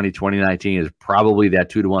 2020, 2019 is probably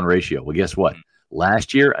that 2-to-1 ratio. Well, guess what?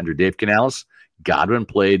 Last year under Dave Canales, Godwin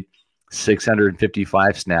played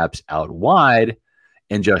 655 snaps out wide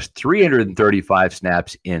and just 335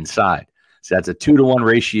 snaps inside. So that's a 2-to-1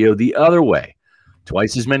 ratio the other way.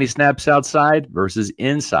 Twice as many snaps outside versus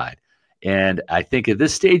inside. And I think at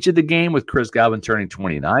this stage of the game, with Chris Godwin turning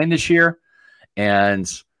 29 this year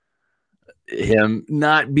and him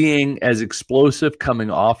not being as explosive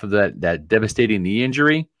coming off of that devastating knee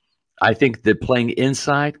injury, I think that playing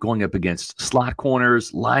inside, going up against slot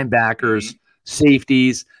corners, linebackers,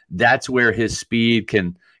 safeties, that's where his speed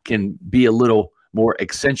can be a little more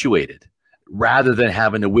accentuated rather than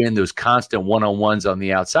having to win those constant one-on-ones on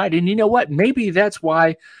the outside. And you know what? Maybe that's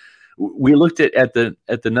why we looked at the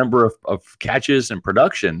number of catches and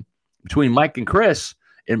production between Mike and Chris,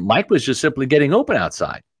 and Mike was just simply getting open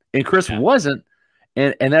outside, and Chris wasn't.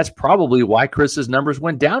 And that's probably why Chris's numbers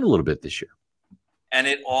went down a little bit this year. And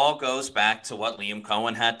it all goes back to what Liam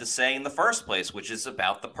Coen had to say in the first place, which is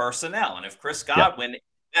about the personnel. And if Chris Godwin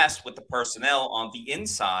messed with the personnel on the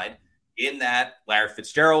inside, in that Larry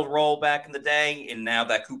Fitzgerald role back in the day, and now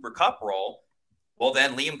that Cooper Kupp role, well,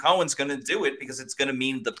 then Liam Cohen's going to do it because it's going to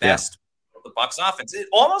mean the best of the Bucs offense. It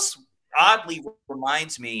almost oddly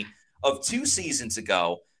reminds me of 2 seasons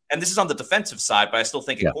ago, and this is on the defensive side, but I still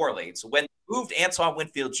think it correlates, when he moved Antoine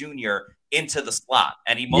Winfield Jr. into the slot,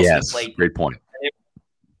 and he mostly played. Great point. It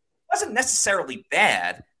wasn't necessarily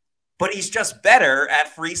bad, but he's just better at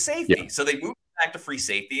free safety. Yeah. So they moved back to free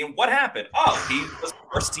safety, and what happened? Oh, he was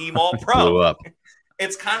first team All-Pro. Blew up.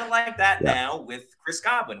 It's kind of like that now with Chris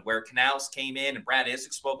Godwin, where Canales came in and Brad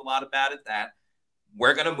Isaac spoke a lot about it, that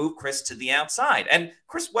we're going to move Chris to the outside. And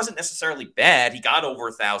Chris wasn't necessarily bad. He got over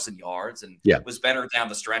 1,000 yards and was better down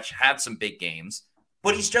the stretch, had some big games,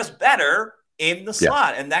 but he's just better in the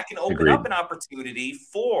slot. And that can open up an opportunity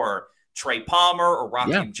for Trey Palmer or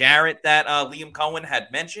Raheem Jarrett that Liam Coen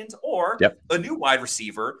had mentioned, or a new wide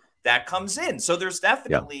receiver that comes in. So there's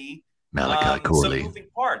definitely some moving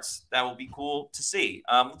parts that will be cool to see.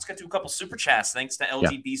 Let's get to a couple super chats. Thanks to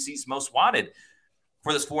LGBC's Most Wanted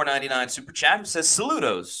for this $4.99 super chat, who says,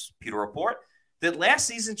 "Saludos, Pewter Report. Did last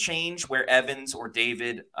season change where Evans or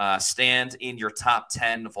David stand in your top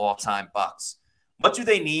 10 of all-time Bucs? What do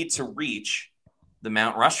they need to reach the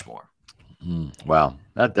Mount Rushmore?" Wow,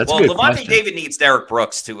 that's a good Levante question. David needs Derek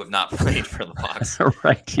Brooks to have not played for the Bucs.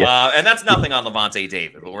 Right, and that's nothing on Levante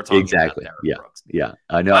David, but we're talking about Derek Brooks. Yeah,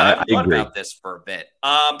 I know. I thought agree about this for a bit.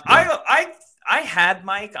 I had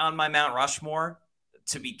Mike on my Mount Rushmore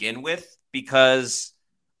to begin with, because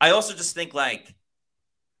I also just think like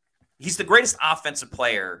he's the greatest offensive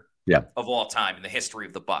player of all time in the history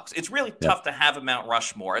of the Bucs. It's really tough to have a Mount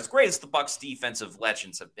Rushmore, as great as the Bucs defensive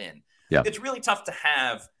legends have been. It's really tough to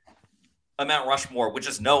have a Mount Rushmore with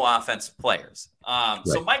just no offensive players.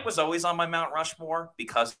 So Mike was always on my Mount Rushmore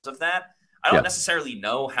because of that. I don't necessarily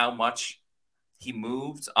know how much he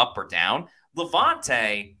moved up or down.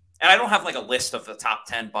 Levante, and I don't have like a list of the top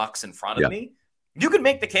 10 Bucs in front of me. You could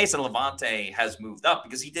make the case that Levante has moved up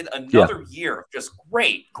because he did another year of just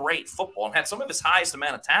great football and had some of his highest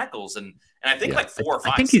amount of tackles. And I think like 4 or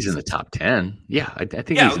 5. I think he's in the top 10. Yeah, I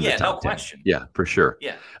think he's in the top 10. Question. Yeah, for sure.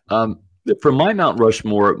 Yeah. For my Mount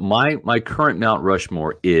Rushmore, my current Mount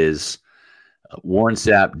Rushmore is Warren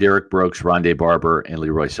Sapp, Derek Brooks, Rondé Barber, and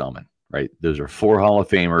Leroy Selman. Right, those are 4 Hall of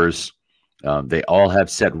Famers. They all have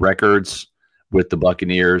set records with the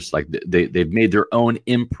Buccaneers. Like they've made their own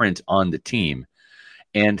imprint on the team,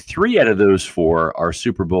 and 3 out of those 4 are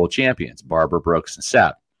Super Bowl champions: Barber, Brooks, and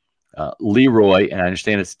Sapp. Leroy, and I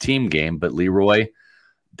understand it's a team game, but Leroy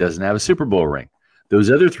doesn't have a Super Bowl ring. Those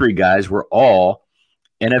other three guys were all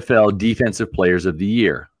NFL Defensive Players of the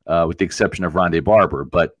Year, with the exception of Rondé Barber.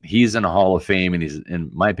 But he's in a Hall of Fame, and he's, in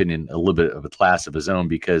my opinion, a little bit of a class of his own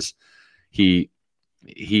because he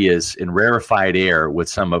is in rarefied air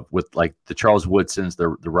with like the Charles Woodsons, the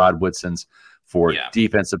Rod Woodsons for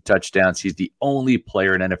defensive touchdowns. He's the only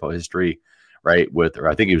player in NFL history, right? Or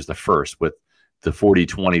I think he was the first with the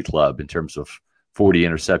 40-20 club in terms of 40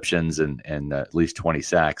 interceptions and at least 20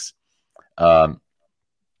 sacks.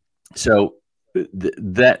 So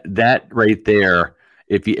that right there,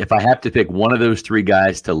 if I have to pick one of those three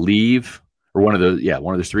guys to leave, or one of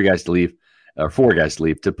those three guys to leave, or four guys to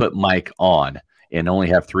leave, to put Mike on and only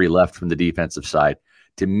have three left from the defensive side,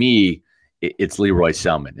 to me, it's Leroy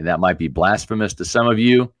Selman. And that might be blasphemous to some of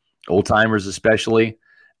you, old timers especially,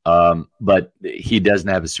 but he doesn't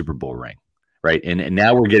have a Super Bowl ring. Right. And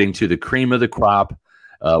now we're getting to the cream of the crop.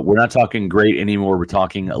 We're not talking great anymore. We're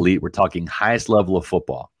talking elite. We're talking highest level of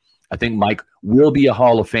football. I think Mike will be a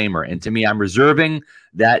Hall of Famer. And to me, I'm reserving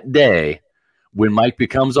that day when Mike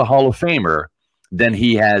becomes a Hall of Famer. Then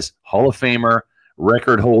he has Hall of Famer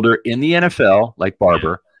record holder in the NFL, like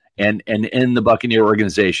Barber, and in the Buccaneer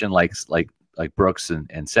organization, like Brooks and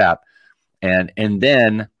Sapp. And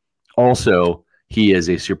then also he is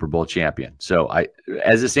a Super Bowl champion. So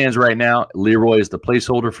as it stands right now, Leroy is the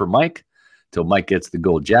placeholder for Mike till Mike gets the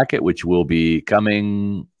gold jacket, which will be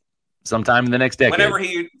coming sometime in the next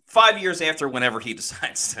decade. 5 years after whenever he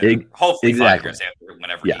decides to, hopefully 5 years after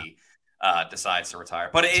whenever he decides to retire.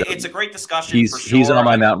 But it's a great discussion for sure. He's on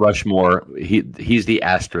my Mount Rushmore. He's the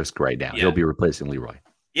asterisk right now. Yeah. He'll be replacing Leroy.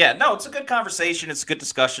 Yeah, no, it's a good conversation. It's a good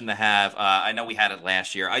discussion to have. I know we had it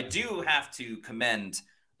last year. I do have to commend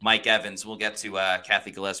Mike Evans. We'll get to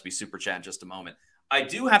Kathy Gillespie Super Chat in just a moment. I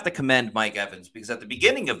do have to commend Mike Evans because at the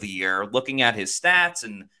beginning of the year, looking at his stats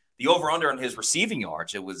and the over-under on his receiving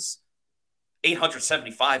yards, it was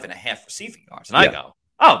 875 and a half receiving yards. And I go,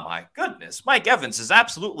 oh my goodness, Mike Evans is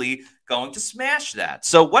absolutely going to smash that.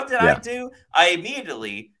 So what did I do? I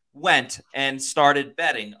immediately went and started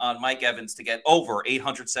betting on Mike Evans to get over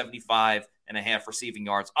 875 and a half receiving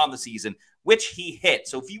yards on the season, which he hit.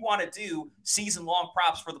 So if you want to do season-long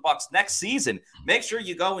props for the Bucs next season, make sure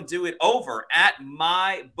you go and do it over at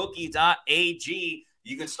mybookie.ag.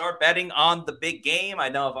 You can start betting on the big game. I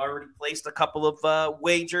know I've already placed a couple of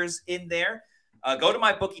wagers in there. Go to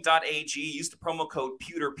mybookie.ag, use the promo code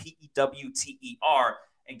PEWTER, PEWTER,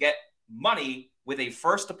 and get money with a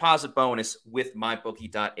first deposit bonus with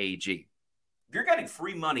mybookie.ag. If you're getting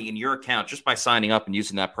free money in your account just by signing up and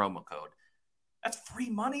using that promo code, that's free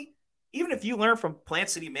money. Even if you learn from Plant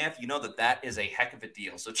City Math, you know that is a heck of a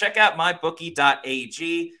deal. So check out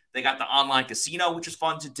mybookie.ag. They got the online casino, which is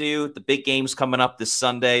fun to do. The big games coming up this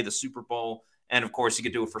Sunday, the Super Bowl. And, of course, you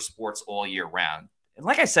can do it for sports all year round. And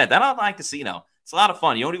like I said, that online casino, it's a lot of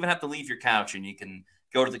fun. You don't even have to leave your couch, and you can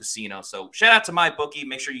go to the casino. So shout out to MyBookie.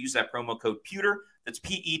 Make sure you use that promo code PEWTER. That's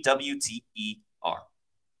PEWTER.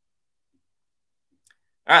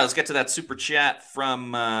 All right, let's get to that super chat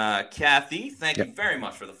from Kathy. Thank you very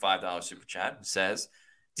much for the $5 super chat. Who says,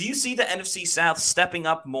 do you see the NFC South stepping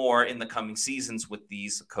up more in the coming seasons with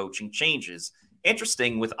these coaching changes?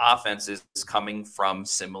 Interesting with offenses coming from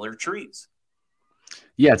similar trees.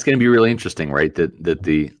 Yeah, it's going to be really interesting, right? That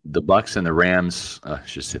the Bucs and the Rams, I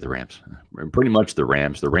should say the Rams, pretty much the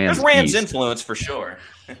Rams. There's Rams influence for sure.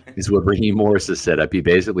 Is what Raheem Morris has set up. He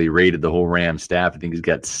basically rated the whole Rams staff. I think he's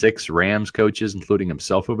got 6 Rams coaches, including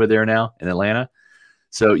himself over there now in Atlanta.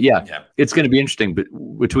 So, it's going to be interesting. But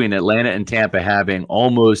between Atlanta and Tampa having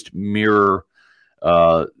almost mirror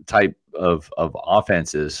type of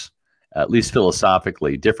offenses, at least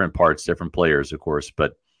philosophically, different parts, different players, of course.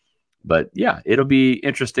 But it'll be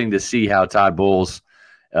interesting to see how Todd Bowles,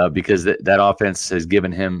 because that offense has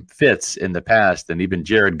given him fits in the past. And even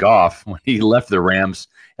Jared Goff, when he left the Rams,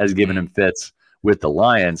 has given him fits with the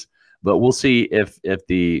Lions. But we'll see if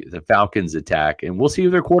the Falcons attack, and we'll see who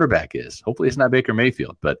their quarterback is. Hopefully it's not Baker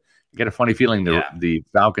Mayfield, but I get a funny feeling the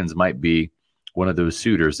Falcons might be one of those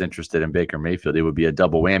suitors interested in Baker Mayfield. It would be a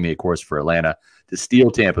double whammy, of course, for Atlanta to steal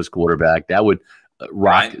Tampa's quarterback. That would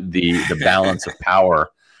rock the balance of power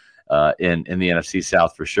in the NFC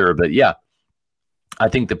South for sure. But I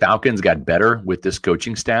think the Falcons got better with this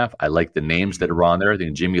coaching staff. I like the names that are on there. I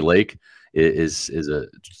think Jimmy Lake is a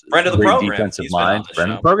friend of the program. Defensive mind,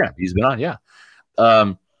 friend of the program. He's been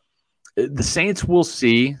on, the Saints, we'll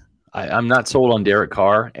see. I'm not sold on Derek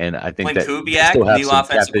Carr, and I think Clint Kubiak, new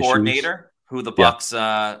offensive coordinator, who the Bucs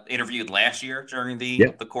interviewed last year during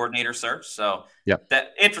the coordinator search. So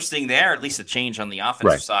that interesting there, at least a change on the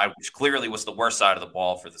offensive side, which clearly was the worst side of the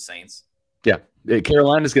ball for the Saints. Yeah.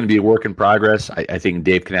 Carolina is going to be a work in progress. I think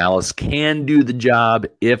Dave Canales can do the job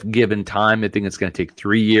if given time. I think it's going to take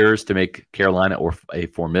 3 years to make Carolina a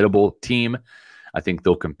formidable team. I think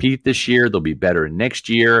they'll compete this year. They'll be better next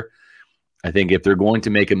year. I think if they're going to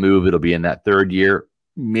make a move, it'll be in that 3rd year.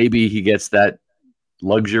 Maybe he gets that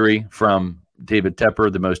luxury from David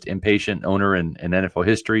Tepper, the most impatient owner in NFL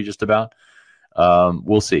history, just about.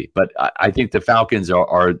 We'll see. But I think the Falcons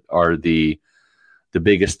are the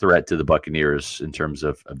biggest threat to the Buccaneers in terms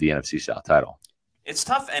of the NFC South title. It's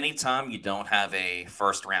tough anytime you don't have a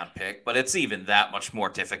first-round pick, but it's even that much more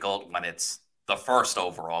difficult when it's the first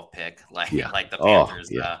overall pick, like the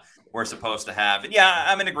Panthers were supposed to have. And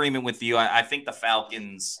I'm in agreement with you. I think the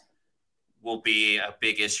Falcons will be a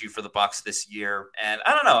big issue for the Bucs this year. And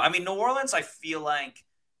I don't know. I mean, New Orleans, I feel like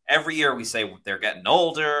every year we say they're getting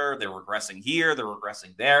older, they're regressing here, they're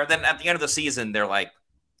regressing there. Then at the end of the season, they're like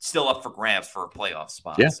still up for grabs for a playoff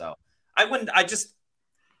spot. Yeah. So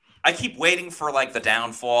I keep waiting for like the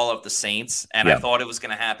downfall of the Saints, and I thought it was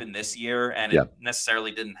going to happen this year, and it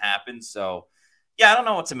necessarily didn't happen. So I don't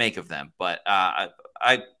know what to make of them, but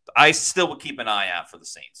I still would keep an eye out for the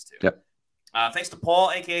Saints too. Yep. Thanks to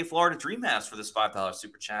Paul, a.k.a. Florida Dreamhouse, for this $5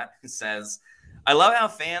 super chat. He says, I love how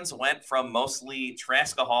fans went from mostly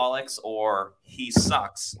Traskaholics or he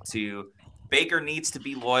sucks to Baker needs to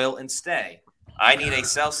be loyal and stay. I need a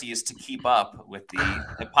Celsius to keep up with the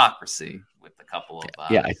hypocrisy with a couple of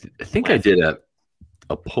I think I did a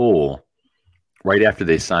poll right after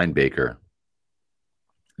they signed Baker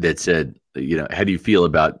that said, how do you feel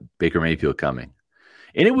about Baker Mayfield coming?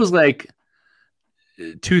 And it was like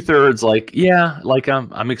 2/3 like,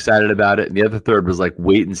 I'm excited about it. And the other third was like,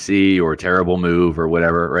 wait and see, or terrible move or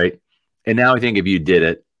whatever. Right. And now I think if you did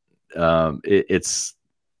it, it's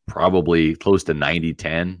probably close to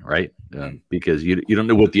 90-10, right? Because you don't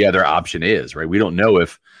know what the other option is, right? We don't know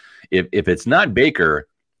if it's not Baker.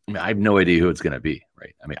 I mean, I have no idea who it's going to be,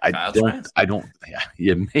 right? I mean,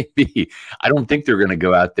 maybe. I don't think they're going to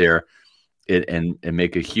go out there and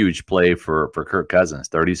make a huge play for Kirk Cousins,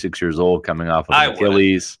 36 years old, coming off of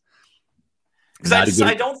Achilles. Because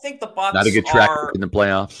I don't think the Bucs not a good track in the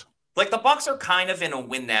playoffs. Like the Bucs are kind of in a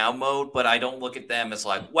win now mode, but I don't look at them as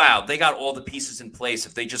like, wow, they got all the pieces in place.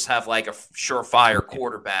 If they just have like a surefire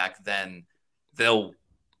quarterback, then they'll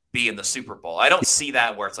be in the Super Bowl. I don't see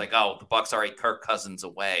that where it's like, oh, the Bucs are a Kirk Cousins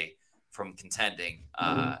away from contending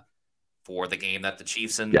for the game that the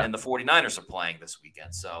Chiefs and the 49ers are playing this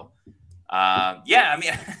weekend. So, I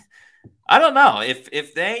mean, I don't know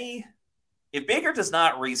if Baker does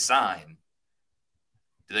not re-sign,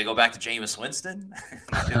 do they go back to Jameis Winston?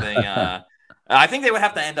 Do they? I think they would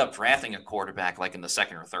have to end up drafting a quarterback like in the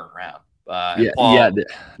 2nd or 3rd round.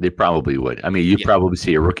 They probably would. I mean, probably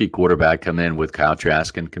see a rookie quarterback come in with Kyle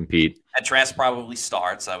Trask and compete. And Trask probably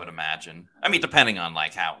starts, I would imagine. I mean, depending on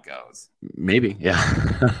like how it goes. Maybe,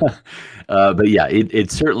 but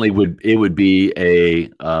it certainly would. It would be a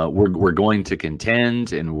we're going to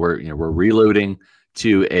contend, and we're reloading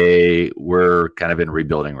to we're kind of in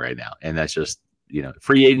rebuilding right now, and that's just.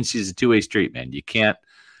 Free agency is a two-way street, man. You can't,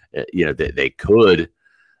 they could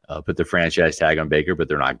put the franchise tag on Baker, but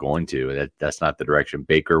they're not going to. That's not the direction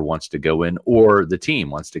Baker wants to go in, or the team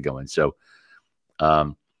wants to go in. So,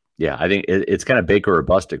 I think it's kind of Baker or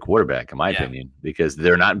bust at quarterback, in my opinion, because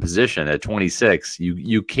they're not in position at 26.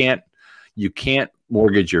 You can't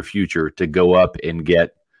mortgage your future to go up and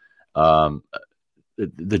get the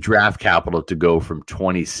draft capital to go from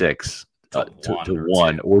 26 to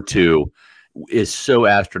 1 or 2. Is so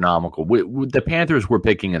astronomical. The Panthers were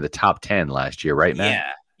picking in the top 10 last year, right, man?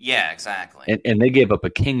 Yeah, exactly. And they gave up a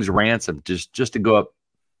king's ransom just to go up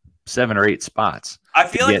 7 or 8 spots. I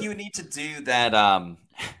feel like you need to do that.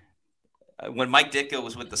 When Mike Ditka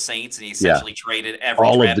was with the Saints and he essentially traded every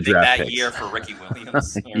draft pick that picks. Year for Ricky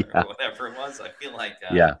Williams or whatever it was, I feel like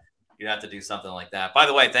you'd have to do something like that. By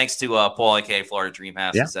the way, thanks to Paul, a.k.a. Florida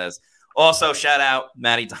Dreamhouse, who says, also shout out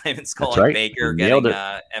Matty Diamonds calling Baker getting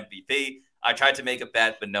MVP. I tried to make a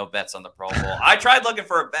bet, but no bets on the Pro Bowl. I tried looking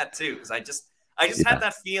for a bet too, because I just had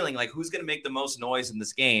that feeling like who's going to make the most noise in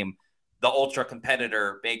this game? The ultra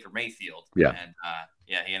competitor Baker Mayfield. Yeah, and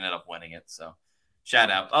he ended up winning it. So shout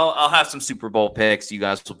out. I'll have some Super Bowl picks. You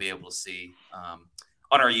guys will be able to see on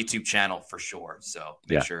our YouTube channel for sure. So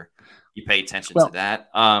make sure you pay attention to that.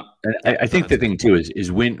 And I think the thing too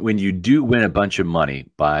is when you do win a bunch of money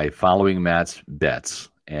by following Matt's bets.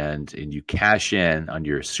 And you cash in on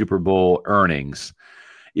your Super Bowl earnings,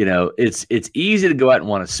 it's easy to go out and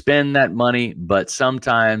want to spend that money, but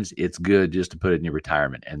sometimes it's good just to put it in your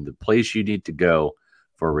retirement. And the place you need to go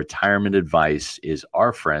for retirement advice is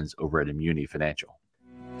our friends over at Immuni Financial.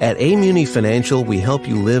 At Immuni Financial, we help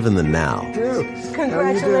you live in the now. Dude,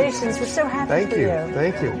 congratulations. We're so happy for you.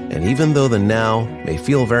 Thank you. And even though the now may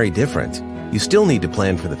feel very different, you still need to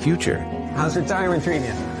plan for the future. How's retirement treating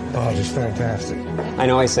you? Oh, just fantastic. I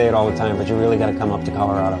know I say it all the time, but you really got to come up to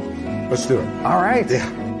Colorado. Let's do it. All right.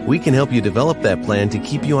 Yeah. We can help you develop that plan to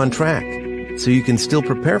keep you on track so you can still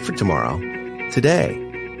prepare for tomorrow, today.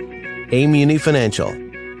 Immuni Financial.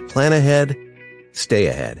 Plan ahead, stay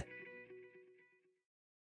ahead.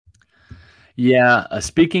 Yeah,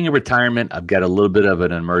 speaking of retirement, I've got a little bit of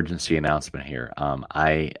an emergency announcement here.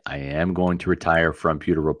 I am going to retire from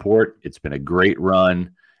Pewter Report. It's been a great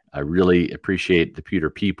run. I really appreciate the Pewter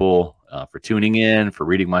people for tuning in, for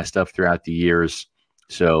reading my stuff throughout the years.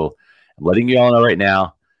 So I'm letting you all know right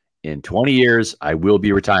now, in 20 years, I will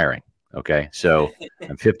be retiring. Okay, so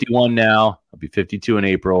I'm 51 now. I'll be 52 in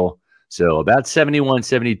April. So about 71,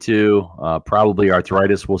 72, probably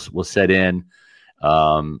arthritis will set in.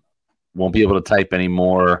 Won't be able to type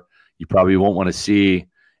anymore. You probably won't want to see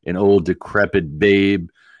an old decrepit babe,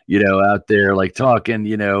 out there like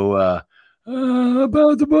talking, about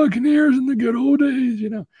the Buccaneers in the good old days,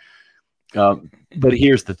 But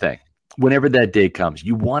here's the thing. Whenever that day comes,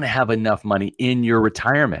 you want to have enough money in your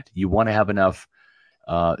retirement. You want to have enough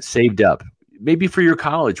saved up, maybe for your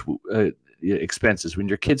college expenses when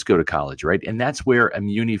your kids go to college, right? And that's where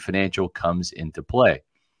Immuni Financial comes into play.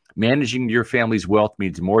 Managing your family's wealth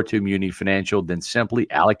means more to Immuni Financial than simply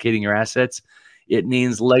allocating your assets. It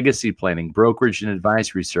means legacy planning, brokerage and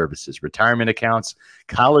advisory services, retirement accounts,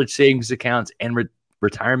 college savings accounts, and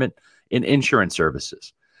retirement and insurance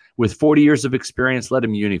services. With 40 years of experience, let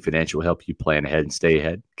Immuni Financial help you plan ahead and stay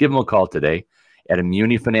ahead. Give them a call today at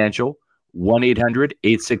Immuni Financial,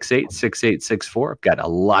 1-800-868-6864. I've got a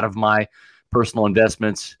lot of my personal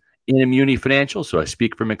investments in Immuni Financial, so I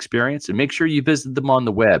speak from experience. And make sure you visit them on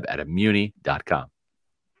the web at immuni.com.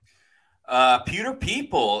 Pewter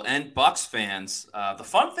people and Bucks fans, the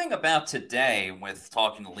fun thing about today with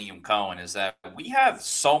talking to Liam Coen is that we have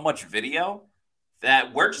so much video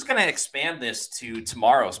that we're just going to expand this to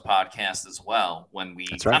tomorrow's podcast as well when we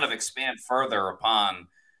kind of expand further upon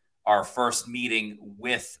our first meeting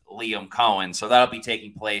with Liam Coen. So that'll be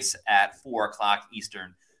taking place at 4:00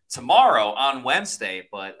 Eastern tomorrow on Wednesday.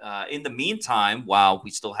 But in the meantime, while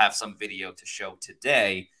we still have some video to show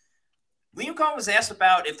today, Liam Coen was asked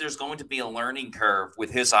about if there's going to be a learning curve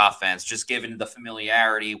with his offense, just given the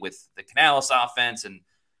familiarity with the Canales offense and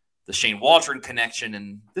the Shane Waldron connection.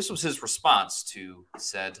 And this was his response to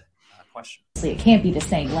said question. It can't be the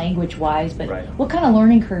same language-wise, but what kind of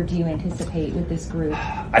learning curve do you anticipate with this group?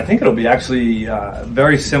 I think it'll be actually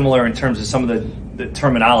very similar in terms of some of the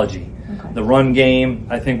terminology. Okay. The run game,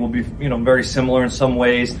 I think, will be very similar in some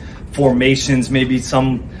ways. Formations, maybe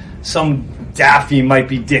some Daffy might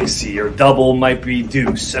be Dixie or double might be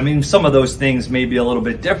deuce. I mean, some of those things may be a little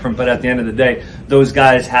bit different, but at the end of the day, those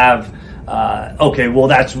guys have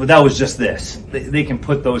that was just this. They can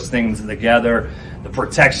put those things together. The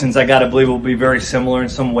protections, I got to believe, will be very similar in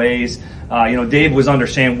some ways. Dave was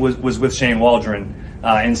was with Shane Waldron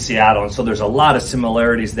in Seattle, and so there's a lot of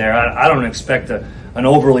similarities there. I don't expect an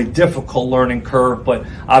overly difficult learning curve, but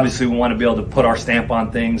obviously we want to be able to put our stamp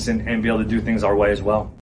on things and be able to do things our way as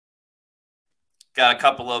well. Got a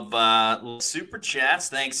couple of super chats.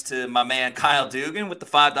 Thanks to my man Kyle Dugan with the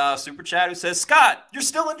 $5 super chat, who says, "Scott, you're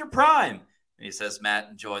still in your prime." And he says, "Matt,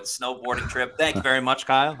 enjoyed the snowboarding trip." Thank you very much,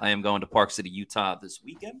 Kyle. I am going to Park City, Utah this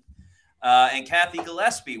weekend. And Kathy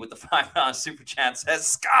Gillespie with the $5 super chat says,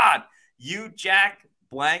 "Scott, you Jack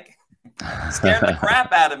blank scared the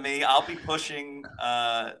crap out of me. I'll be pushing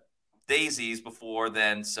daisies before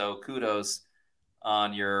then. So kudos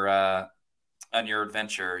on your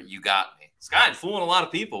adventure. You got me." Scott, fooling a lot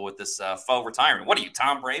of people with this faux retirement. What are you,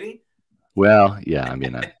 Tom Brady? Well, yeah. I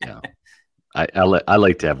mean, I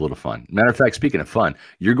like to have a little fun. Matter of fact, speaking of fun,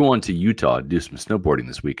 you're going to Utah to do some snowboarding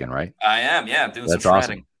this weekend, right? I am. Yeah, I'm doing That's some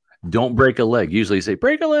shredding. Awesome. Don't break a leg. Usually you say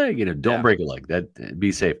break a leg. Don't break a leg. That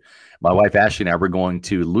be safe. My wife Ashley and I were going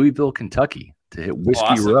to Louisville, Kentucky to hit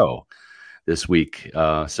Whiskey Row this week.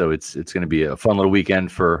 So it's going to be a fun little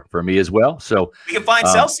weekend for me as well. So we can find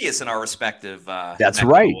Celsius in our respective. That's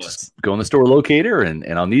right. Just go in the store locator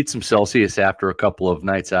and I'll need some Celsius after a couple of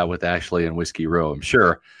nights out with Ashley and Whiskey Row, I'm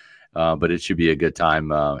sure. But it should be a good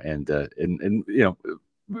time. And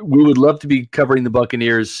we would love to be covering the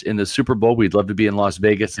Buccaneers in the Super Bowl. We'd love to be in Las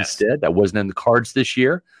Vegas instead. That wasn't in the cards this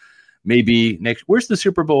year. Maybe next. Where's the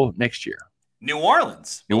Super Bowl next year? New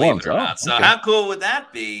Orleans. New believe Orleans. it or not. So okay. how cool would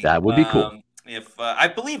that be? That would be cool. If I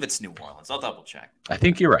believe it's New Orleans. I'll double check. I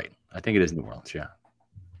think you're right. I think it is New Orleans. Yeah.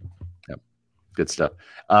 Yep. Good stuff.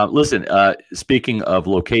 Listen, speaking of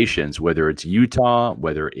locations, whether it's Utah,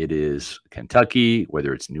 whether it is Kentucky,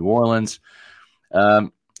 whether it's New Orleans,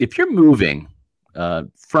 if you're moving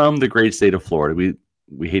from the great state of Florida,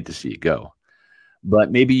 we hate to see you go,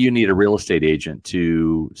 but maybe you need a real estate agent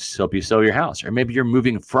to help you sell your house, or maybe you're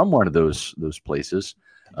moving from one of those places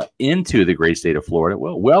into the great state of Florida.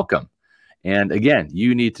 Well, welcome. And again,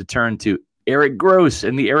 you need to turn to Eric Gross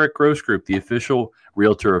and the Eric Gross Group, the official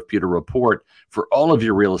realtor of Pewter Report, for all of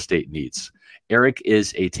your real estate needs. Eric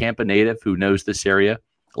is a Tampa native who knows this area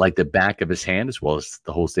like the back of his hand, as well as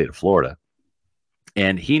the whole state of Florida.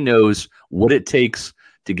 And he knows what it takes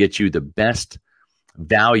to get you the best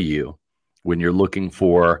value when you're looking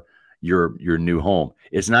for your new home.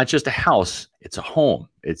 It's not just a house, it's a home.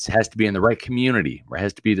 It has to be in the right community, or it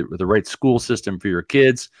has to be the right school system for your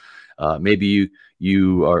kids. Maybe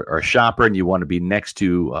you are a shopper and you want to be next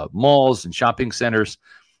to malls and shopping centers.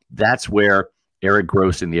 That's where Eric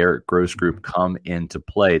Gross and the Eric Gross Group come into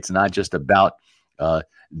play. It's not just about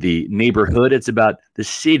the neighborhood. It's about the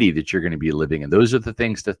city that you're going to be living in. Those are the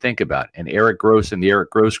things to think about. And Eric Gross and the Eric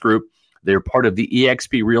Gross Group, they're part of the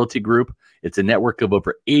eXp Realty Group. It's a network of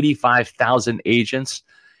over 85,000 agents.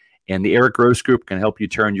 And the Eric Gross Group can help you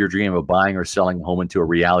turn your dream of buying or selling a home into a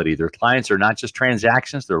reality. Their clients are not just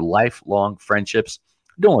transactions, they're lifelong friendships.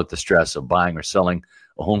 Don't let the stress of buying or selling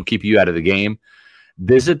a home keep you out of the game.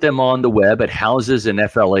 Visit them on the web at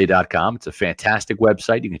housesinfla.com. It's a fantastic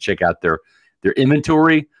website. You can check out their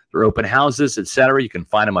inventory, their open houses, etc. You can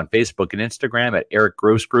find them on Facebook and Instagram at Eric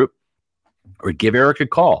Gross Group, or give Eric a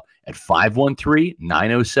call at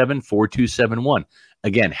 513-907-4271.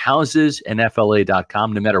 Again,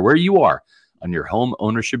 housesinfla.com. No matter where you are on your home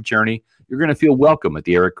ownership journey, you're going to feel welcome at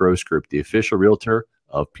the Eric Gross Group, the official realtor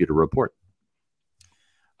of Pewter Report.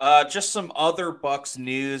 Just some other Bucs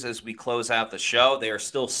news as we close out the show. They are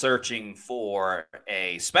still searching for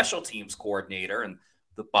a special teams coordinator, and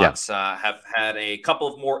the Bucs have had a couple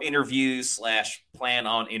of more interviews / plan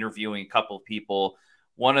on interviewing a couple of people.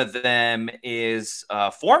 One of them is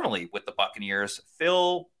formerly with the Buccaneers,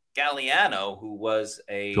 Phil Galliano, who was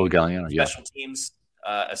a special teams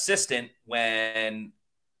assistant when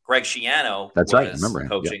Greg Schiano was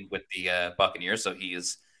coaching with the Buccaneers. So he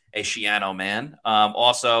is a Schiano man.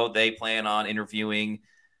 Also, they plan on interviewing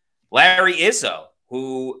Larry Izzo,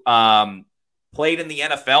 who played in the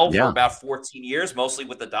NFL for about 14 years, mostly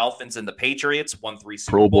with the Dolphins and the Patriots, won 3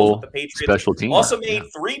 Super Bowls with the Patriots. Special team. Also made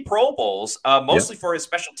 3 Pro Bowls, mostly for his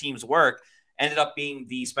special teams work. Ended up being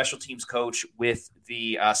the special teams coach with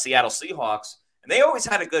the Seattle Seahawks. And they always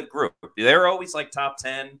had a good group. They're always like top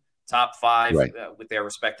 10, top 5 with their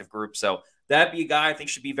respective groups. So that'd be a guy I think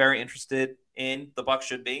should be very interested in. The Bucs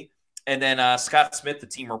should be. And then Scott Smith, the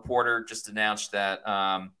team reporter, just announced that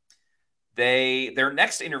their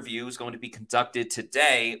next interview is going to be conducted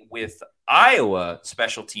today with Iowa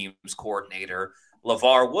special teams coordinator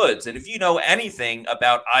LeVar Woods. And if you know anything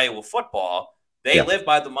about Iowa football, they live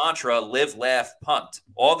by the mantra, live, laugh, punt.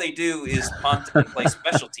 All they do is punt and play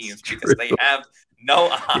special teams because they have no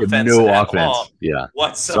offense at all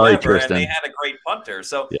whatsoever. Sorry, and they had a great punter.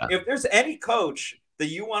 So if there's any coach that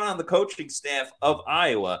you want on the coaching staff of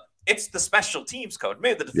Iowa, it's the special teams coach,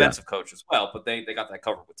 maybe the defensive coach as well, but they got that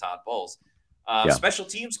covered with Todd Bowles. Special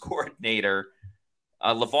teams coordinator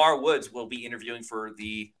LeVar Woods will be interviewing for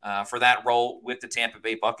that role with the Tampa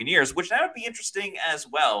Bay Buccaneers, which that would be interesting as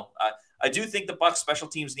well. I do think the Bucs special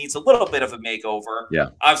teams needs a little bit of a makeover.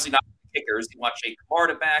 Obviously not kickers. You want Jake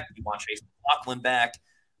Camarda back. You want Chase McLaughlin back.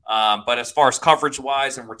 But as far as coverage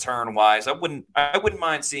wise and return wise, I wouldn't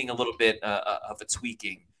mind seeing a little bit of a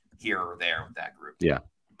tweaking here or there with that group. Yeah.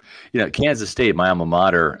 You know, Kansas State, my alma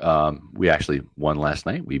mater, we actually won last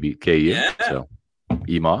night. We beat KU. So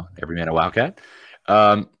EMA, every man a Wildcat.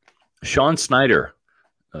 Sean Snyder,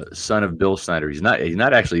 son of Bill Snyder. He's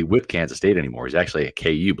not actually with Kansas State anymore. He's actually at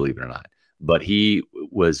KU, believe it or not. But he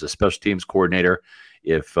was a special teams coordinator.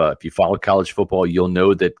 If you follow college football, you'll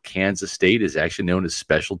know that Kansas State is actually known as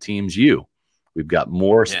Special Teams U. We've got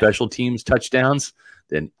more special teams touchdowns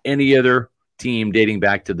than any other team dating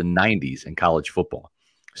back to the 90s in college football.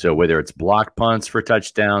 So whether it's block punts for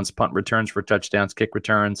touchdowns, punt returns for touchdowns, kick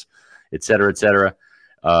returns, et cetera,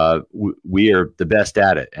 we are the best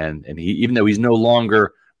at it. And he, even though he's no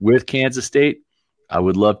longer with Kansas State, I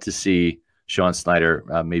would love to see Sean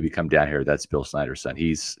Snyder maybe come down here. That's Bill Snyder's son.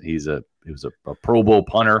 He was a Pro Bowl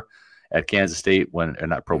punter at Kansas State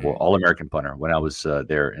not Pro Bowl, All-American punter when I was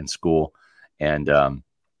there in school. And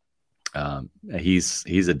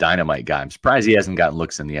He's a dynamite guy. I'm surprised he hasn't gotten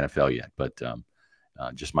looks in the NFL yet, but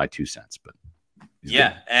just my 2 cents. But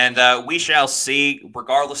yeah, and we shall see.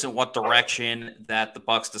 Regardless of what direction that the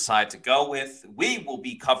Bucs decide to go with, we will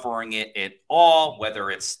be covering it all.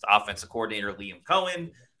 Whether it's the offensive coordinator Liam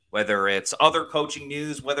Coen, whether it's other coaching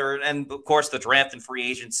news, and of course the draft and free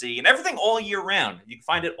agency and everything all year round. You can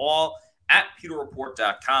find it all at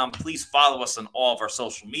pewterreport.com. Please follow us on all of our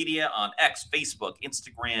social media on X, Facebook,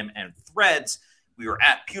 Instagram, and Threads. We are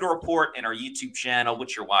at Pewter Report, and our YouTube channel,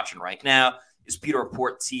 which you're watching right now, is Pewter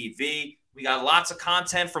Report TV. We got lots of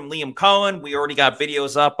content from Liam Coen. We already got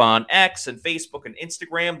videos up on X and Facebook and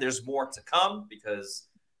Instagram. There's more to come because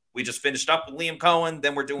we just finished up with Liam Coen.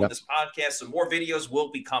 Then we're doing this podcast. So more videos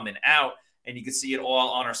will be coming out, and you can see it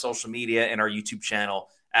all on our social media and our YouTube channel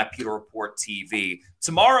at Pewter Report TV.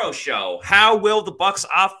 Tomorrow's show, how will the Bucs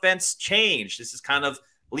offense change? This is kind of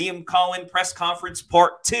Liam Coen press conference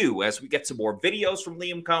part 2 as we get some more videos from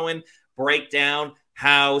Liam Coen, break down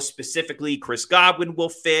how specifically Chris Godwin will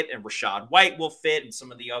fit and Rachaad White will fit and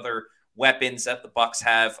some of the other weapons that the Bucs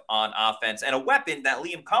have on offense, and a weapon that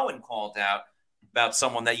Liam Coen called out about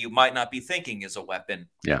someone that you might not be thinking is a weapon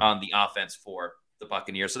on the offense for the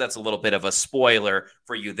Buccaneers. So that's a little bit of a spoiler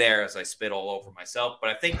for you there as I spit all over myself.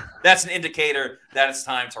 But I think that's an indicator that it's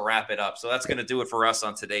time to wrap it up. So that's going to do it for us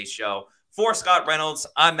on today's show. For Scott Reynolds,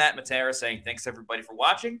 I'm Matt Matera saying thanks everybody for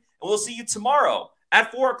watching. And we'll see you tomorrow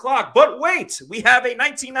at 4 o'clock. But wait, we have a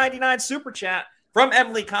 1999 super chat from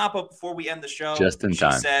Emily Compa before we end the show. Just in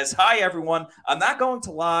time. She says, hi, everyone. I'm not going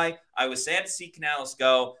to lie. I was sad to see Canales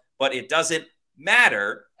go, but it doesn't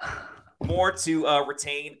matter. More to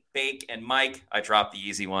retain Bake and Mike. I dropped the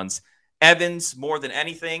easy ones. Evans, more than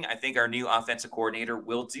anything, I think our new offensive coordinator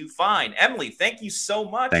will do fine. Emily, thank you so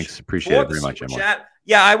much. Thanks. Appreciate it very much, Emily. Chat.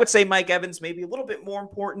 Yeah, I would say Mike Evans maybe a little bit more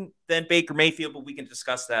important than Baker Mayfield, but we can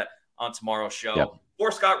discuss that on tomorrow's show. Yep.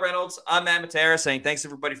 For Scott Reynolds, I'm Matt Matera saying thanks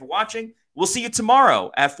everybody for watching. We'll see you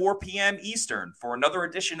tomorrow at 4 p.m. Eastern for another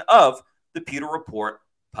edition of the Pewter Report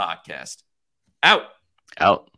podcast. Out.